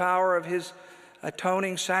Christ and the power of his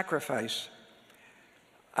atoning sacrifice.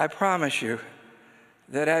 I promise you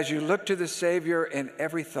that as you look to the Savior in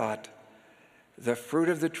every thought, the fruit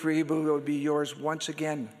of the tree will be yours once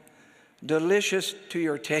again, delicious to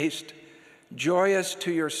your taste, joyous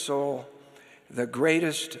to your soul, the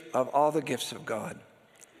greatest of all the gifts of God.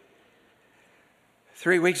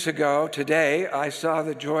 3 weeks ago today, I saw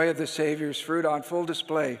the joy of the Savior's fruit on full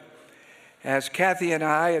display as Kathy and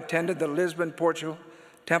I attended the Lisbon, Portugal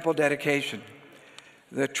temple dedication.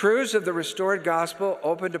 The truths of the restored gospel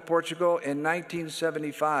opened to Portugal in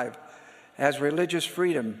 1975 as religious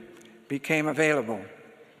freedom became available.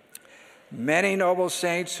 Many noble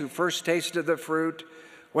saints who first tasted the fruit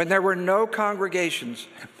when there were no congregations,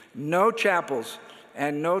 no chapels,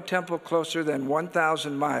 and no temple closer than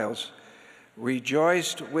 1,000 miles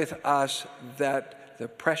rejoiced with us that the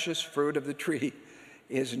precious fruit of the tree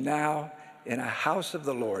is now in a house of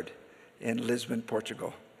the Lord in Lisbon,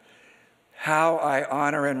 Portugal. How I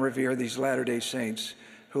honor and revere these Latter-day Saints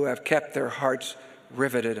who have kept their hearts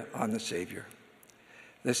riveted on the Savior.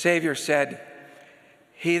 The Savior said,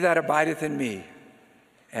 "He that abideth in me,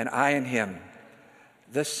 and I in him,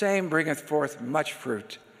 the same bringeth forth much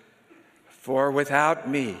fruit. For without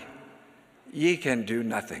me ye can do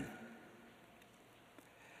nothing."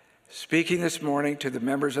 Speaking this morning to the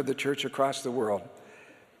members of the church across the world,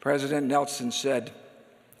 President Nelson said,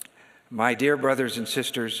 "My dear brothers and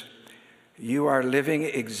sisters, you are living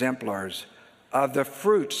exemplars of the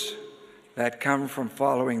fruits that come from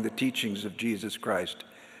following the teachings of Jesus Christ."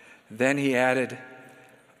 Then he added,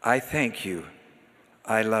 "I thank you.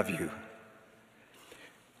 I love you."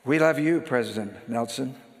 We love you, President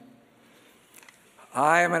Nelson.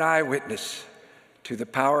 I am an eyewitness to the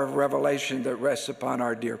power of revelation that rests upon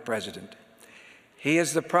our dear president. He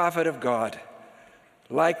is the prophet of God.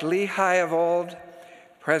 Like Lehi of old,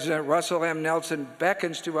 President Russell M. Nelson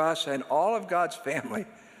beckons to us and all of God's family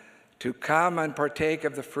to come and partake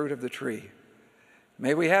of the fruit of the tree.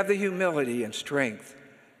 May we have the humility and strength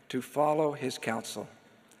to follow his counsel.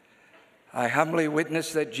 I humbly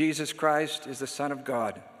witness that Jesus Christ is the Son of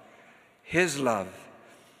God. His love,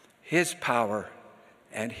 his power,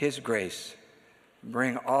 and his grace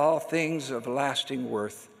bring all things of lasting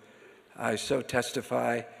worth. I so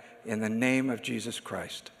testify in the name of Jesus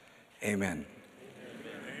Christ. Amen.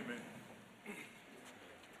 Amen.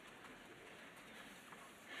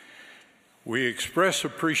 We express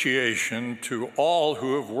appreciation to all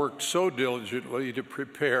who have worked so diligently to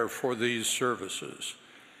prepare for these services.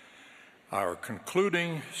 Our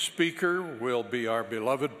concluding speaker will be our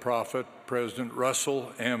beloved prophet, President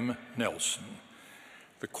Russell M. Nelson.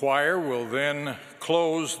 The choir will then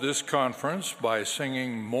close this conference by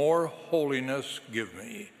singing "More Holiness Give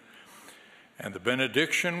Me." And the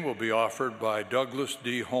benediction will be offered by Douglas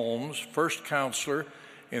D. Holmes, first counselor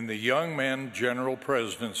in the Young Men General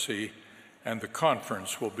Presidency, and the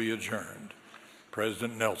conference will be adjourned.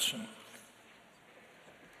 President Nelson.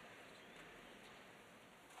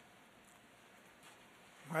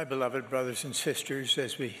 My beloved brothers and sisters,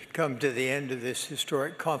 as we come to the end of this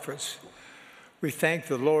historic conference, we thank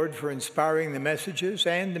the Lord for inspiring the messages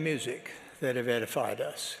and the music that have edified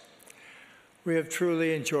us. We have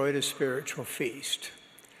truly enjoyed a spiritual feast.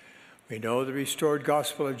 We know the restored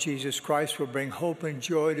gospel of Jesus Christ will bring hope and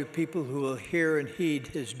joy to people who will hear and heed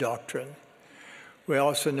his doctrine. We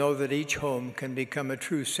also know that each home can become a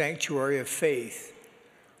true sanctuary of faith,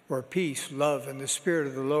 where peace, love, and the Spirit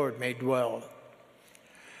of the Lord may dwell.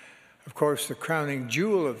 Of course, the crowning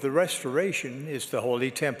jewel of the restoration is the Holy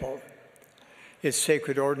Temple. Its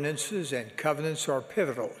sacred ordinances and covenants are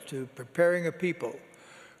pivotal to preparing a people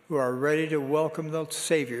who are ready to welcome the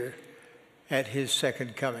Savior at his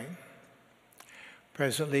second coming.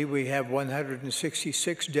 Presently, we have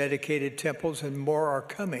 166 dedicated temples, and more are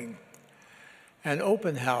coming. An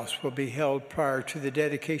open house will be held prior to the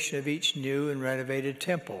dedication of each new and renovated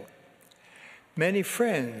temple. Many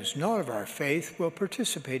friends, not of our faith, will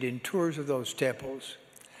participate in tours of those temples.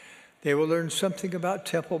 They will learn something about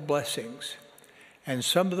temple blessings, and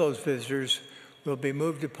some of those visitors will be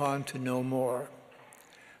moved upon to know more.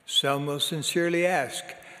 Some will sincerely ask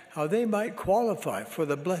how they might qualify for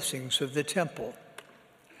the blessings of the temple.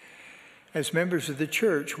 As members of the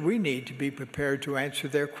church, we need to be prepared to answer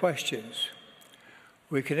their questions.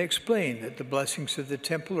 we can explain that the blessings of the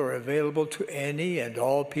temple are available to any and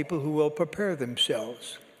all people who will prepare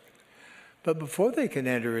themselves. But before they can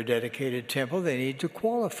enter a dedicated temple, they need to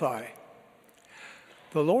qualify.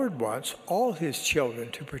 The Lord wants all his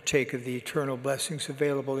children to partake of the eternal blessings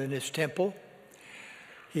available in his temple.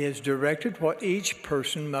 He has directed what each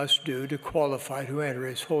person must do to qualify to enter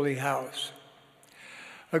his holy house.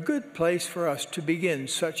 A good place for us to begin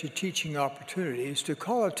such a teaching opportunity is to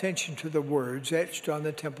call attention to the words etched on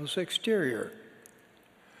the temple's exterior.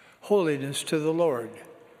 Holiness to the Lord,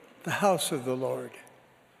 the house of the Lord.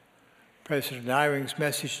 President Eyring's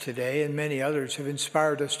message today and many others have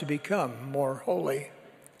inspired us to become more holy.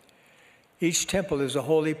 Each temple is a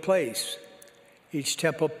holy place. Each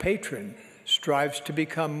temple patron strives to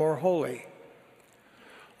become more holy.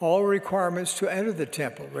 All requirements to enter the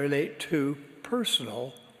temple relate to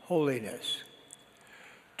personal holiness.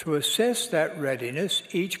 To assess that readiness,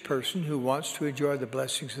 each person who wants to enjoy the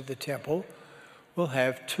blessings of the temple will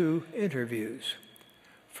have 2 interviews.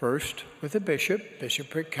 First, with a bishop,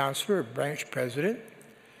 bishopric counselor, or branch president.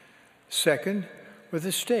 Second, with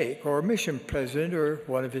a stake or mission president or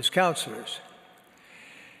one of his counselors.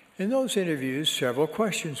 In those interviews, several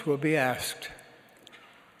questions will be asked.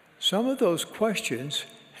 Some of those questions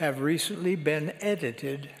have recently been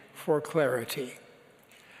edited for clarity.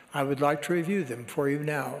 I would like to review them for you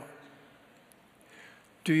now.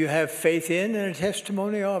 Do you have faith in and a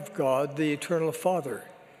testimony of God, the Eternal Father,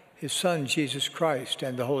 his Son, Jesus Christ,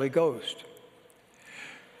 and the Holy Ghost?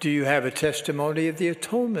 Do you have a testimony of the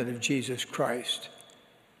atonement of Jesus Christ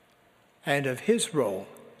and of his role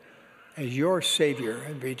as your Savior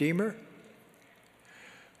and Redeemer?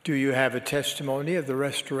 Do you have a testimony of the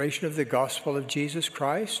restoration of the gospel of Jesus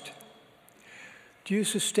Christ? Do you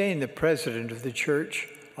sustain the President of the Church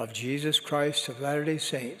of Jesus Christ of Latter-day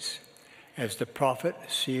Saints as the prophet,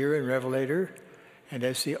 seer, and revelator, and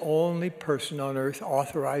as the only person on earth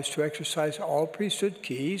authorized to exercise all priesthood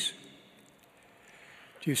keys?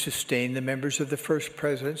 Do you sustain the members of the First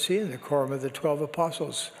Presidency and the Quorum of the 12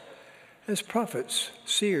 Apostles as prophets,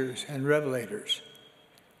 seers, and revelators?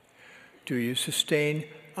 Do you sustain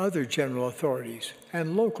other general authorities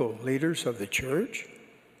and local leaders of the church?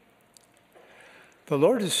 The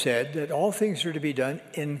Lord has said that all things are to be done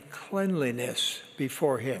in cleanliness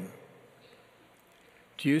before him.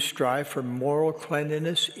 Do you strive for moral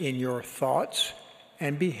cleanliness in your thoughts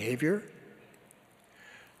and behavior?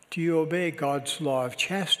 Do you obey God's law of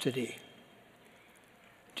chastity?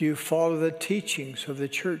 Do you follow the teachings of the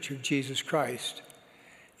Church of Jesus Christ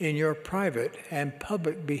in your private and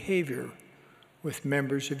public behavior with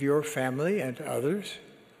members of your family and others?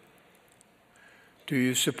 Do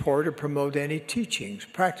you support or promote any teachings,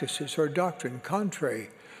 practices, or doctrine contrary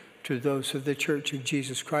to those of the Church of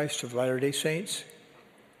Jesus Christ of Latter-day Saints?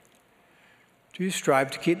 Do you strive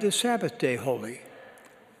to keep the Sabbath day holy,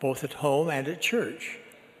 both at home and at church?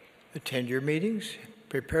 Attend your meetings,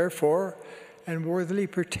 prepare for, and worthily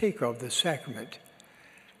partake of the sacrament,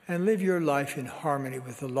 and live your life in harmony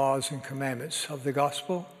with the laws and commandments of the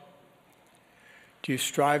gospel? Do you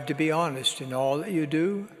strive to be honest in all that you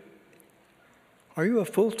do? Are you a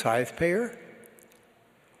full tithe payer?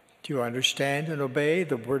 Do you understand and obey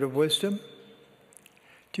the word of wisdom?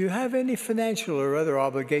 Do you have any financial or other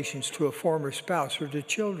obligations to a former spouse or to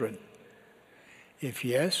children? If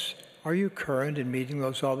yes, are you current in meeting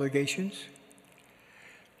those obligations?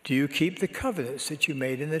 Do you keep the covenants that you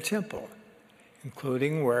made in the temple,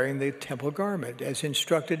 including wearing the temple garment as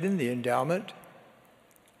instructed in the endowment?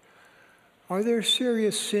 Are there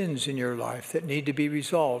serious sins in your life that need to be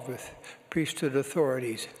resolved with priesthood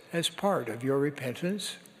authorities as part of your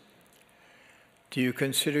repentance? Do you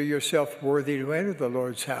consider yourself worthy to enter the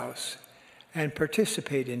Lord's house and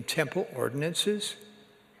participate in temple ordinances?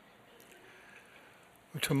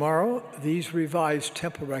 Tomorrow, these revised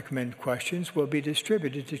temple recommend questions will be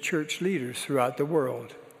distributed to church leaders throughout the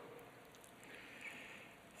world.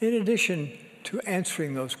 In addition to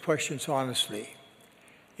answering those questions honestly,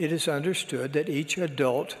 it is understood that each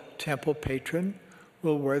adult temple patron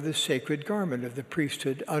will wear the sacred garment of the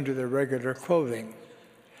priesthood under their regular clothing.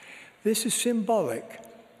 This is symbolic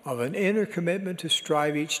of an inner commitment to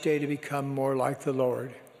strive each day to become more like the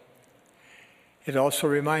Lord. It also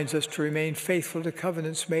reminds us to remain faithful to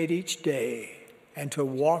covenants made each day and to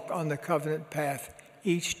walk on the covenant path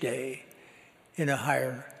each day in a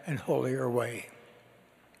higher and holier way.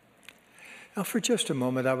 Now, for just a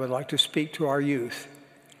moment, I would like to speak to our youth.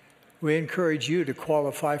 We encourage you to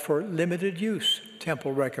qualify for limited use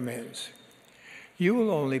temple recommends. You will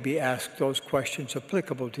only be asked those questions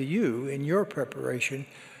applicable to you in your preparation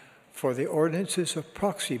for the ordinances of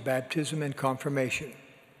proxy baptism and confirmation.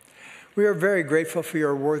 We are very grateful for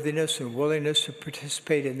your worthiness and willingness to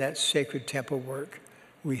participate in that sacred temple work.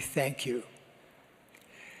 We thank you.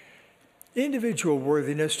 Individual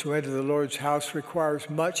worthiness to enter the Lord's house requires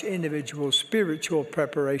much individual spiritual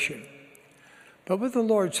preparation. But with the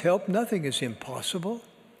Lord's help, nothing is impossible.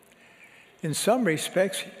 In some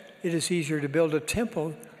respects, it is easier to build a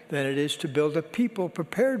temple than it is to build a people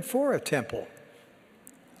prepared for a temple.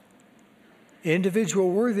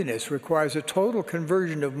 Individual worthiness requires a total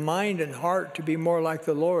conversion of mind and heart to be more like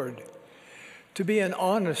the Lord, to be an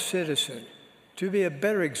honest citizen, to be a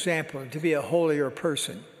better example, and to be a holier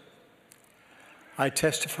person. I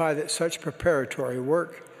testify that such preparatory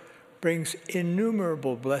work brings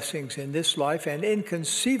innumerable blessings in this life and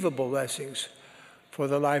inconceivable blessings for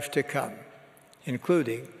the life to come,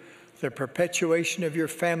 including the perpetuation of your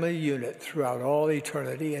family unit throughout all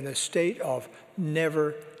eternity in a state of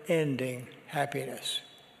never-ending happiness.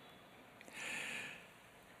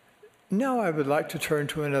 Now I would like to turn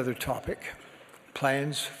to another topic,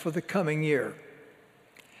 plans for the coming year.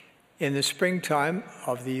 In the springtime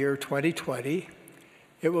of the year 2020,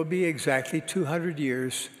 it will be exactly 200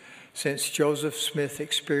 years since Joseph Smith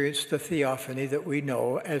experienced the theophany that we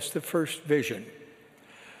know as the first vision.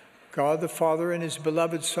 God the Father and his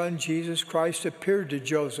beloved Son, Jesus Christ, appeared to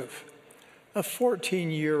Joseph, a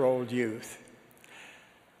 14-year-old youth.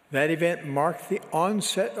 That event marked the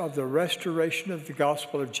onset of the restoration of the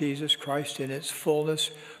gospel of Jesus Christ in its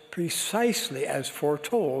fullness, precisely as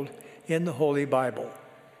foretold in the Holy Bible.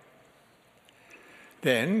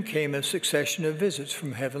 Then came a succession of visits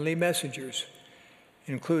from heavenly messengers,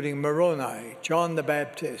 including Moroni, John the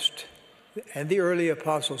Baptist, and the early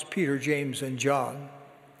apostles Peter, James, and John.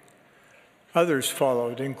 Others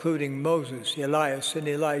followed, including Moses, Elias, and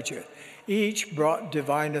Elijah. Each brought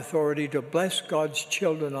divine authority to bless God's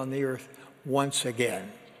children on the earth once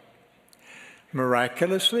again.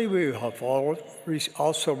 Miraculously, we have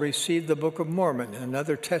also received the Book of Mormon,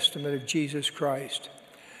 another testament of Jesus Christ,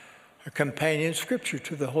 a companion scripture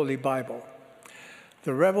to the Holy Bible.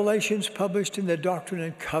 The revelations published in the Doctrine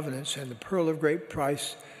and Covenants and the Pearl of Great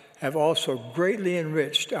Price have also greatly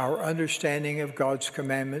enriched our understanding of God's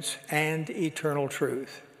commandments and eternal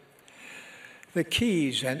truth. The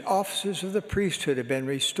keys and offices of the priesthood have been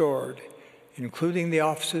restored, including the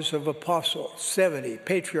offices of apostle, 70,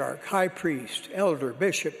 patriarch, high priest, elder,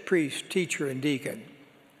 bishop, priest, teacher, and deacon.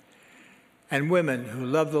 And women who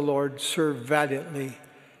love the Lord serve valiantly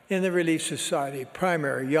in the Relief Society,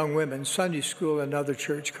 primary, young women, Sunday school, and other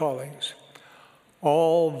church callings.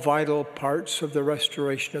 All vital parts of the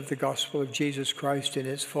restoration of the gospel of Jesus Christ in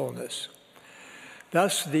its fullness.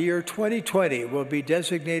 Thus, the year 2020 will be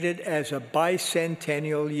designated as a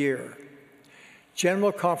bicentennial year.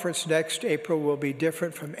 General Conference next April will be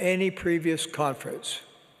different from any previous conference.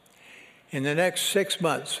 In the next 6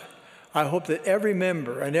 months, I hope that every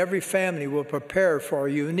member and every family will prepare for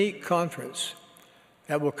a unique conference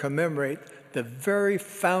that will commemorate the very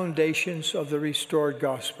foundations of the restored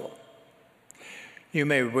gospel. You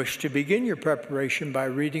may wish to begin your preparation by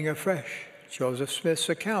reading afresh Joseph Smith's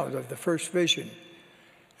account of the first vision,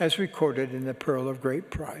 as recorded in the Pearl of Great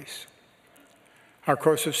Price. Our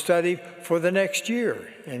course of study for the next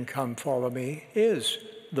year in Come Follow Me is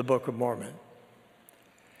the Book of Mormon.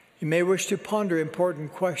 You may wish to ponder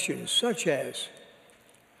important questions such as,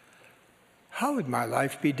 how would my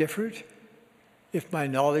life be different if my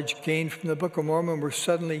knowledge gained from the Book of Mormon were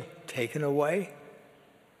suddenly taken away?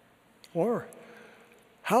 Or,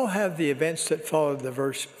 how have the events that followed the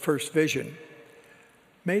first vision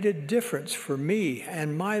made a difference for me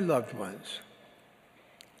and my loved ones?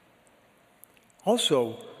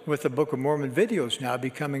 Also, with the Book of Mormon videos now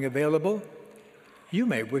becoming available, you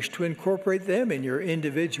may wish to incorporate them in your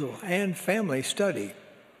individual and family study.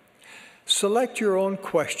 Select your own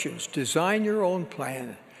questions, design your own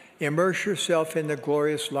plan, immerse yourself in the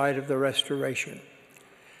glorious light of the restoration.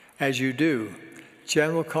 As you do,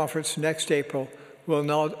 General Conference next April will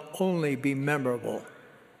not only be memorable,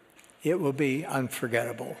 it will be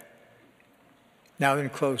unforgettable. Now, in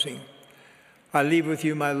closing, I leave with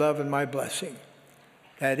you my love and my blessing,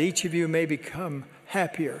 that each of you may become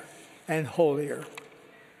happier and holier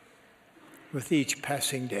with each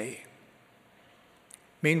passing day.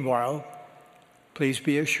 Meanwhile, please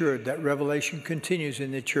be assured that revelation continues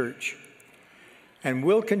in the church and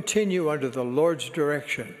will continue under the Lord's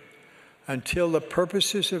direction until the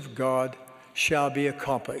purposes of God shall be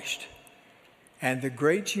accomplished, and the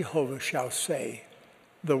great Jehovah shall say,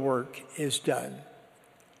 the work is done.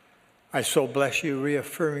 I so bless you,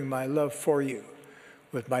 reaffirming my love for you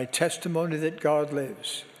with my testimony that God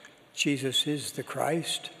lives. Jesus is the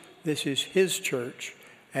Christ, this is his church,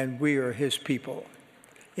 and we are his people.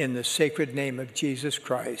 in the sacred name of Jesus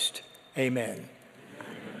Christ. Amen.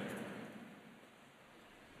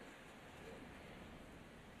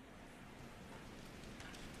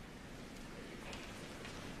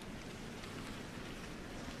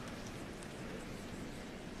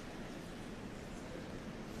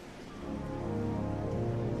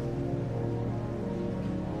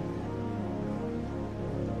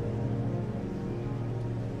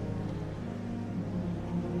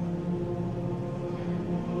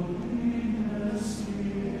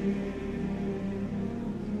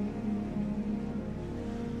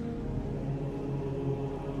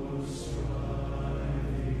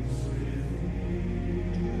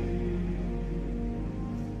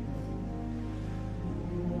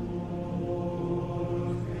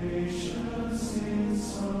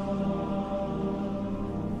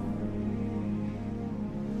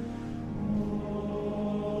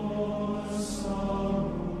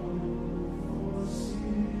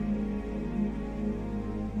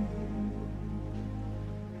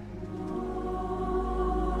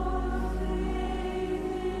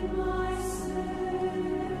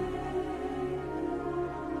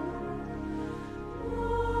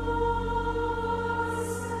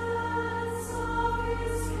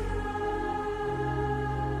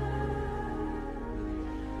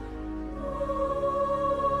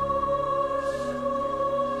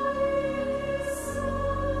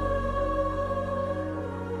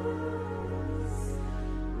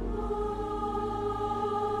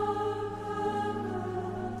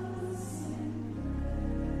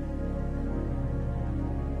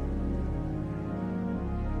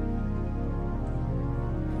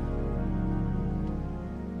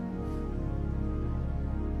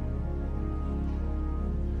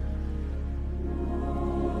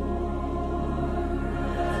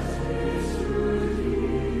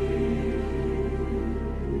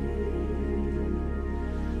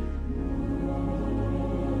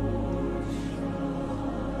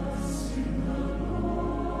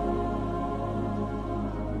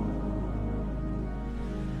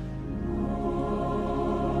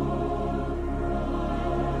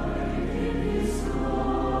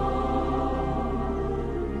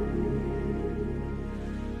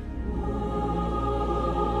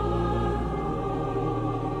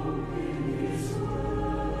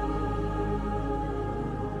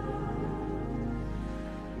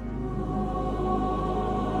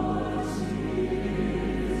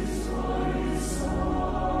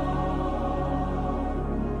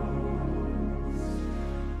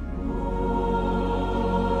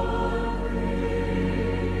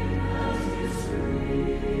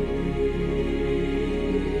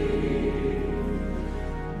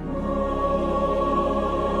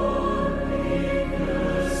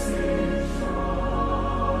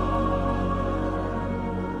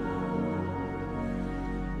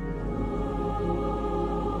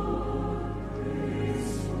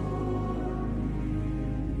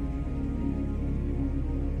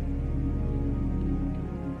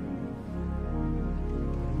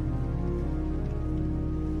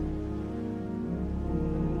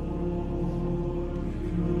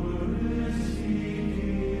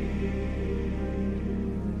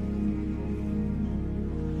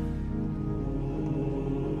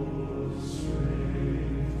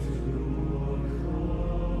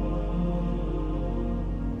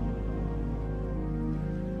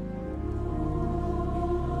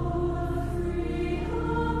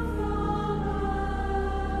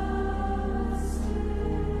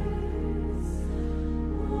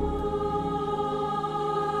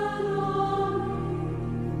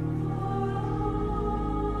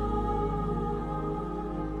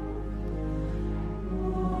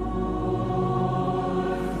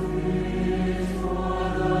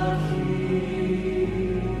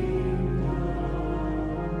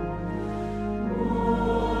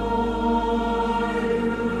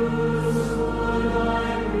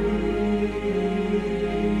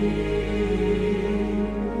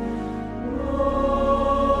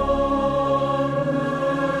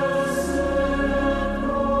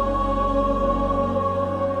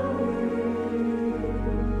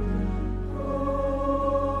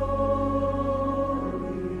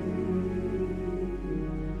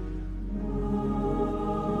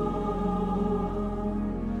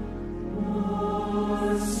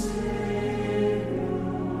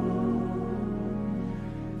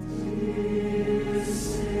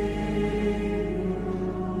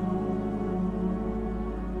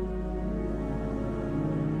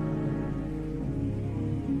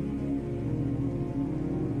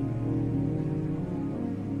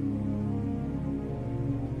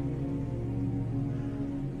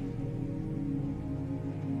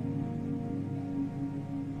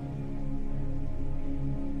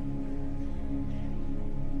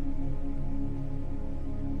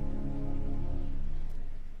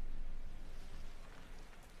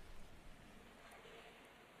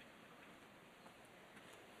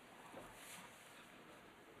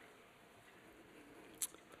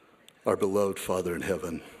 Our beloved Father in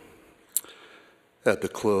heaven, at the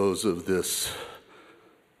close of this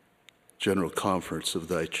general conference of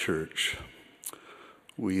thy church,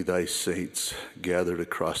 we, thy saints, gathered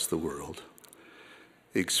across the world,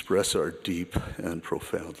 express our deep and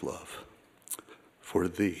profound love for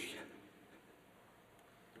thee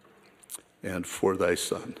and for thy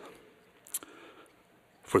Son,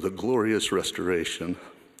 for the glorious restoration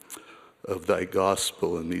of thy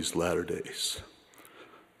gospel in these latter days,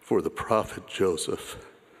 for the prophet Joseph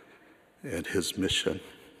and his mission,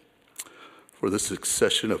 for the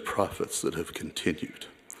succession of prophets that have continued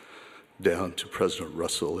down to President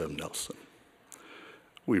Russell M. Nelson.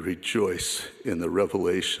 We rejoice in the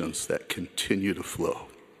revelations that continue to flow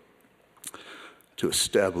to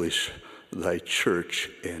establish thy church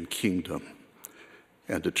and kingdom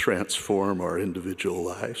and to transform our individual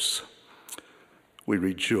lives. We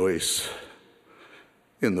rejoice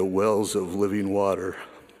in the wells of living water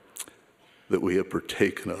that we have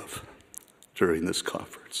partaken of during this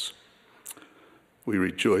conference. We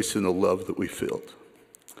rejoice in the love that we felt,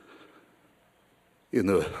 in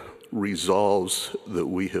the resolves that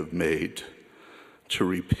we have made to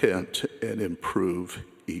repent and improve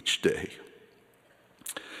each day.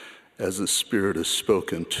 As the Spirit has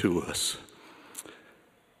spoken to us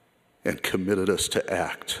and committed us to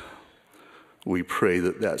act, we pray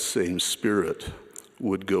that that same Spirit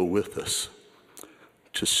would go with us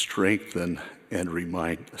to strengthen and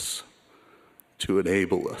remind us, to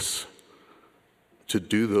enable us to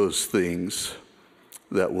do those things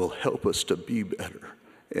that will help us to be better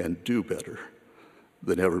and do better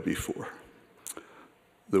than ever before,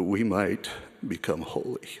 that we might become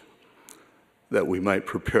holy, that we might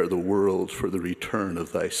prepare the world for the return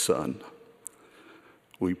of thy Son.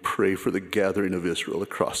 We pray for the gathering of Israel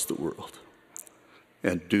across the world,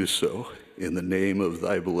 and do so in the name of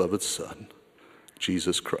thy beloved Son,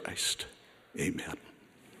 Jesus Christ. Amen.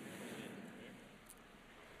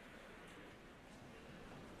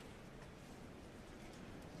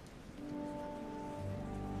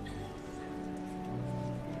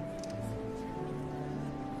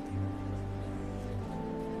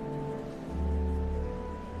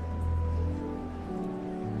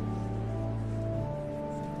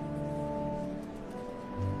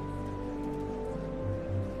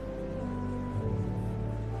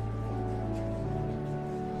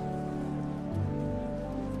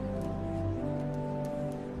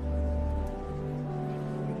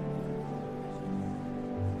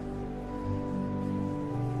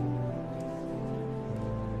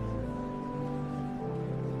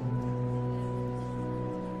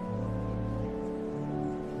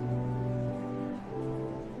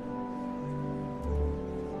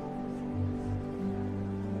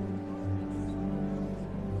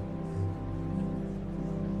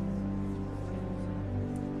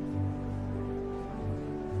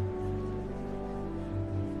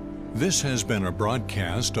 This has been a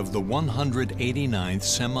broadcast of the 189th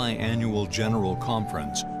Semi-Annual General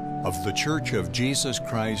Conference of The Church of Jesus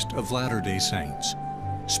Christ of Latter-day Saints.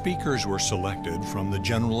 Speakers were selected from the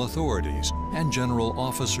general authorities and general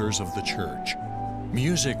officers of the church.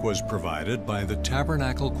 Music was provided by the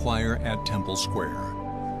Tabernacle Choir at Temple Square.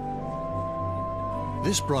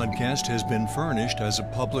 This broadcast has been furnished as a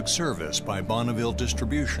public service by Bonneville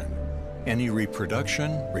Distribution. Any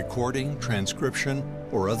reproduction, recording, transcription,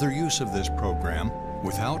 or other use of this program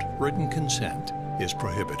without written consent is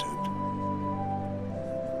prohibited.